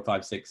 3, 4,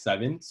 5, 6,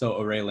 7. So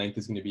array length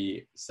is going to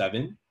be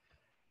 7.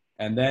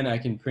 And then I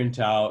can print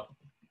out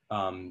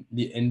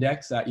the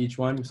index at each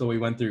one. So we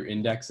went through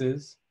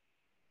indexes.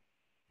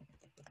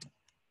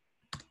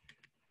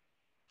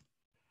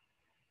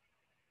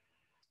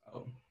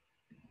 Oh.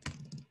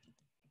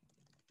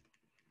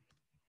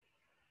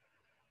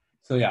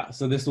 So yeah,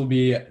 so this will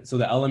be, so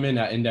the element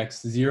at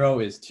index 0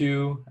 is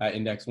 2, at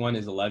index 1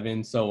 is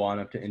 11, so on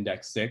up to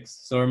index 6.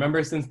 So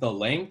remember, since the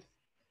length,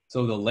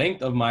 so the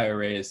length of my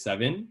array is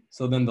 7,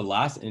 so then the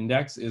last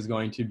index is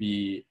going to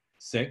be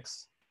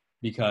 6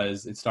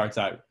 because it starts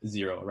at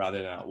 0 rather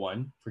than at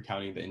 1 for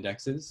counting the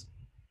indexes.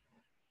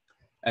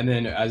 And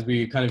then as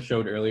we kind of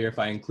showed earlier, if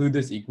I include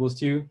this equals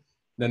to,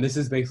 then this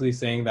is basically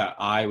saying that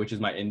I, which is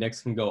my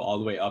index, can go all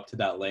the way up to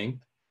that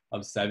length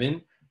of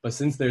 7. But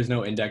since there's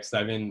no index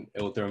 7,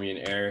 it will throw me an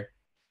error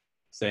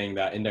saying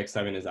that index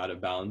 7 is out of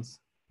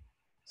bounds.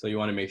 So you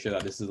want to make sure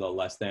that this is a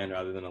less than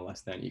rather than a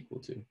less than equal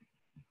to.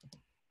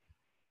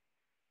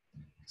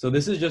 So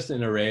this is just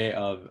an array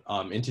of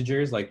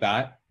integers like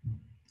that.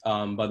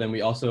 But then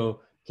we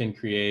also can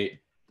create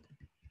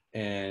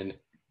an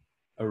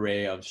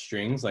array of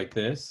strings like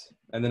this.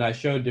 And then I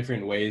showed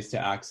different ways to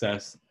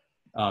access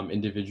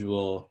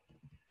individual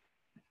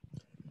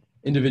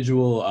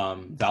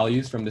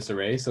values from this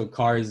array. So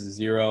cars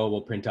 0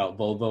 will print out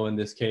Volvo in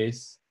this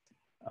case.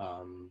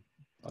 I'll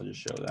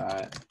just show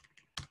that.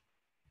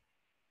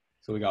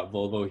 So we got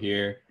Volvo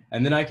here.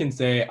 And then I can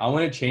say, I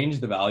want to change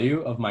the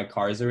value of my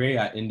cars array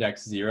at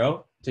index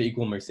 0 to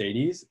equal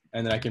Mercedes.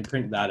 And then I can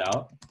print that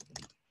out.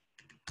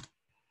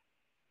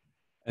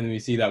 And then we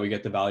see that we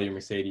get the value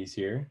Mercedes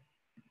here.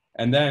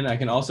 And then I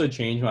can also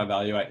change my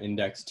value at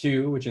index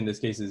 2, which in this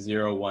case is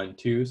 0, 1,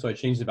 2. So I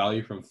change the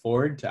value from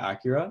Ford to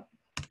Acura.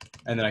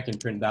 And then I can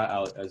print that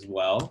out as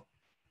well.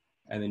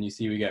 And then you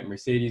see we get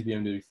Mercedes,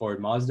 BMW, Ford,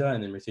 Mazda,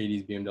 and then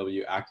Mercedes,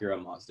 BMW,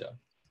 Acura, Mazda.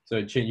 So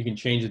you can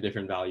change the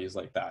different values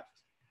like that.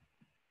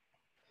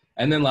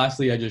 And then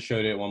lastly, I just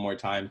showed it one more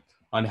time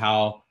on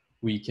how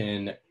we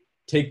can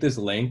take this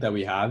length that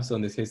we have. So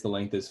in this case, the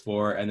length is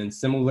 4, and then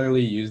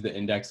similarly use the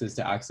indexes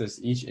to access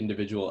each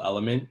individual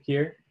element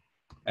here,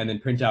 and then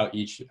print out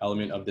each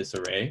element of this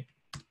array.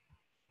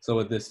 So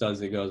what this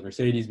does, it goes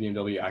Mercedes,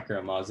 BMW,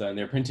 Acura, Mazda, and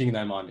they're printing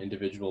them on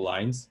individual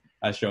lines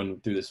as shown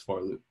through this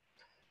for loop.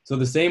 So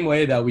the same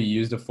way that we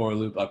used a for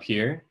loop up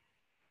here,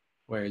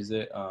 where is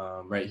it?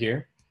 Right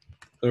here.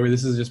 So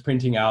this is just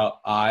printing out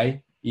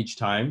I each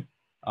time.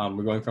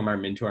 We're going from our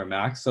min to our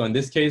max. So in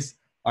this case,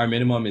 our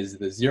minimum is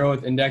the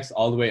 0th index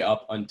all the way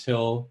up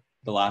until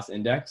the last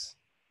index.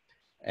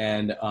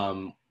 And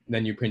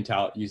then you print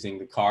out using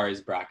the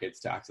cars brackets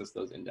to access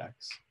those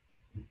index.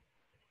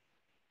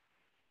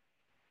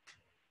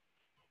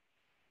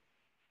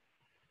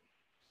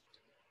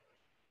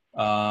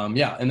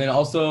 Yeah, and then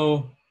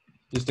also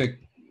just like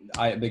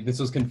this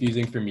was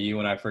confusing for me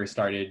when I first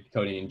started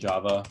coding in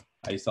Java.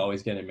 I used to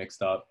always get it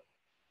mixed up.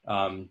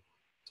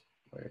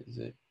 Where is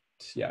it?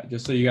 Yeah,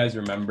 just so you guys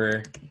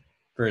remember,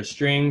 for a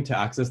string to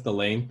access the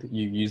length,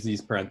 you use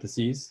these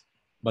parentheses,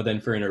 but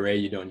then for an array,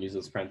 you don't use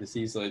those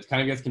parentheses. So it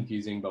kind of gets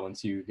confusing, but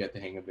once you get the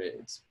hang of it,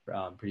 it's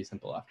pretty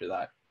simple after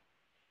that.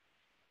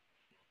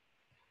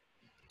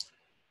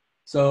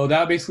 So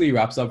that basically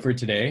wraps up for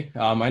today.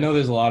 I know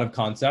there's a lot of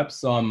concepts,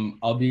 so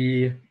I'll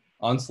be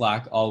on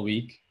Slack all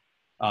week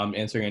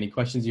answering any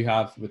questions you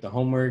have with the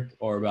homework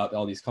or about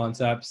all these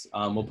concepts.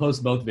 We'll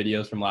post both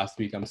videos from last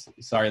week. I'm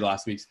sorry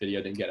last week's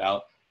video didn't get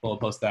out. We'll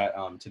post that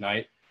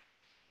tonight.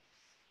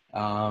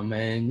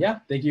 And yeah,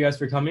 thank you guys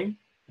for coming.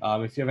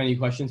 If you have any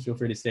questions, feel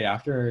free to stay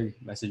after or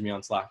message me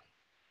on Slack.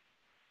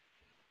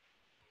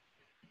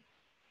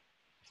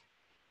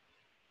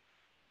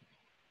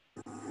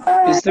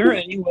 Is there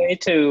any way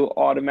to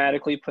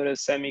automatically put a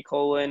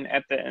semicolon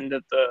at the end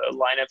of the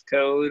line of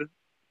code?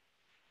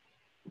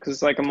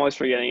 because like I'm always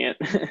forgetting it.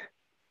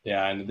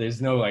 Yeah, and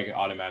there's no like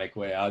automatic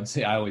way. I would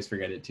say I always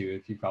forget it too,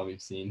 if you probably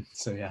have seen.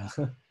 So yeah.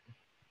 All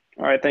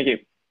right, thank you.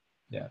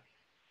 Yeah.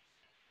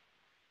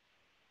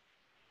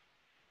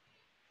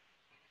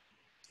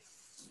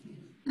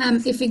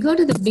 If we go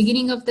to the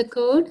beginning of the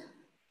code,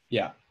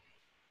 Yeah.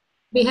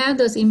 we have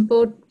those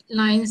import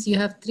lines. You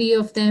have 3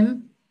 of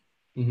them.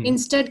 Mhm.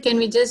 Instead, can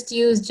we just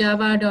use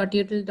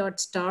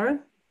java.util.star?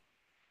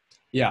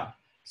 Yeah.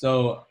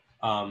 So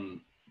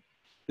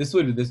this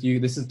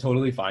is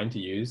totally fine to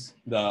use.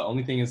 The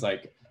only thing is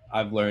like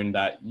I've learned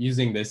that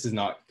using this is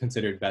not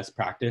considered best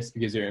practice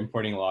because you're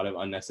importing a lot of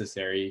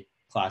unnecessary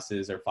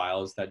classes or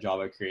files that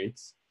Java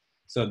creates.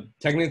 So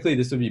technically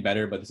this would be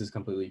better, but this is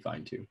completely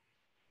fine too.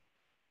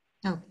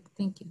 Oh,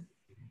 thank you.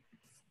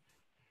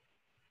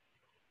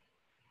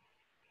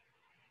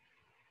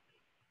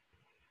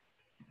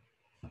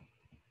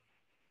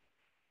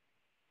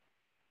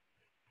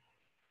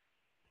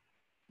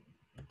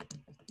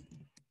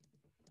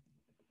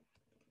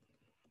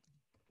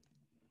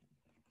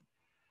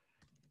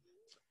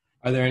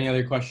 Are there any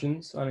other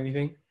questions on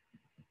anything?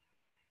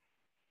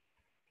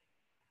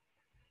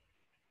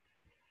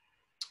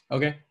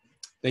 Okay.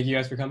 Thank you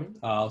guys for coming.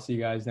 I'll see you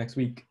guys next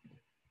week.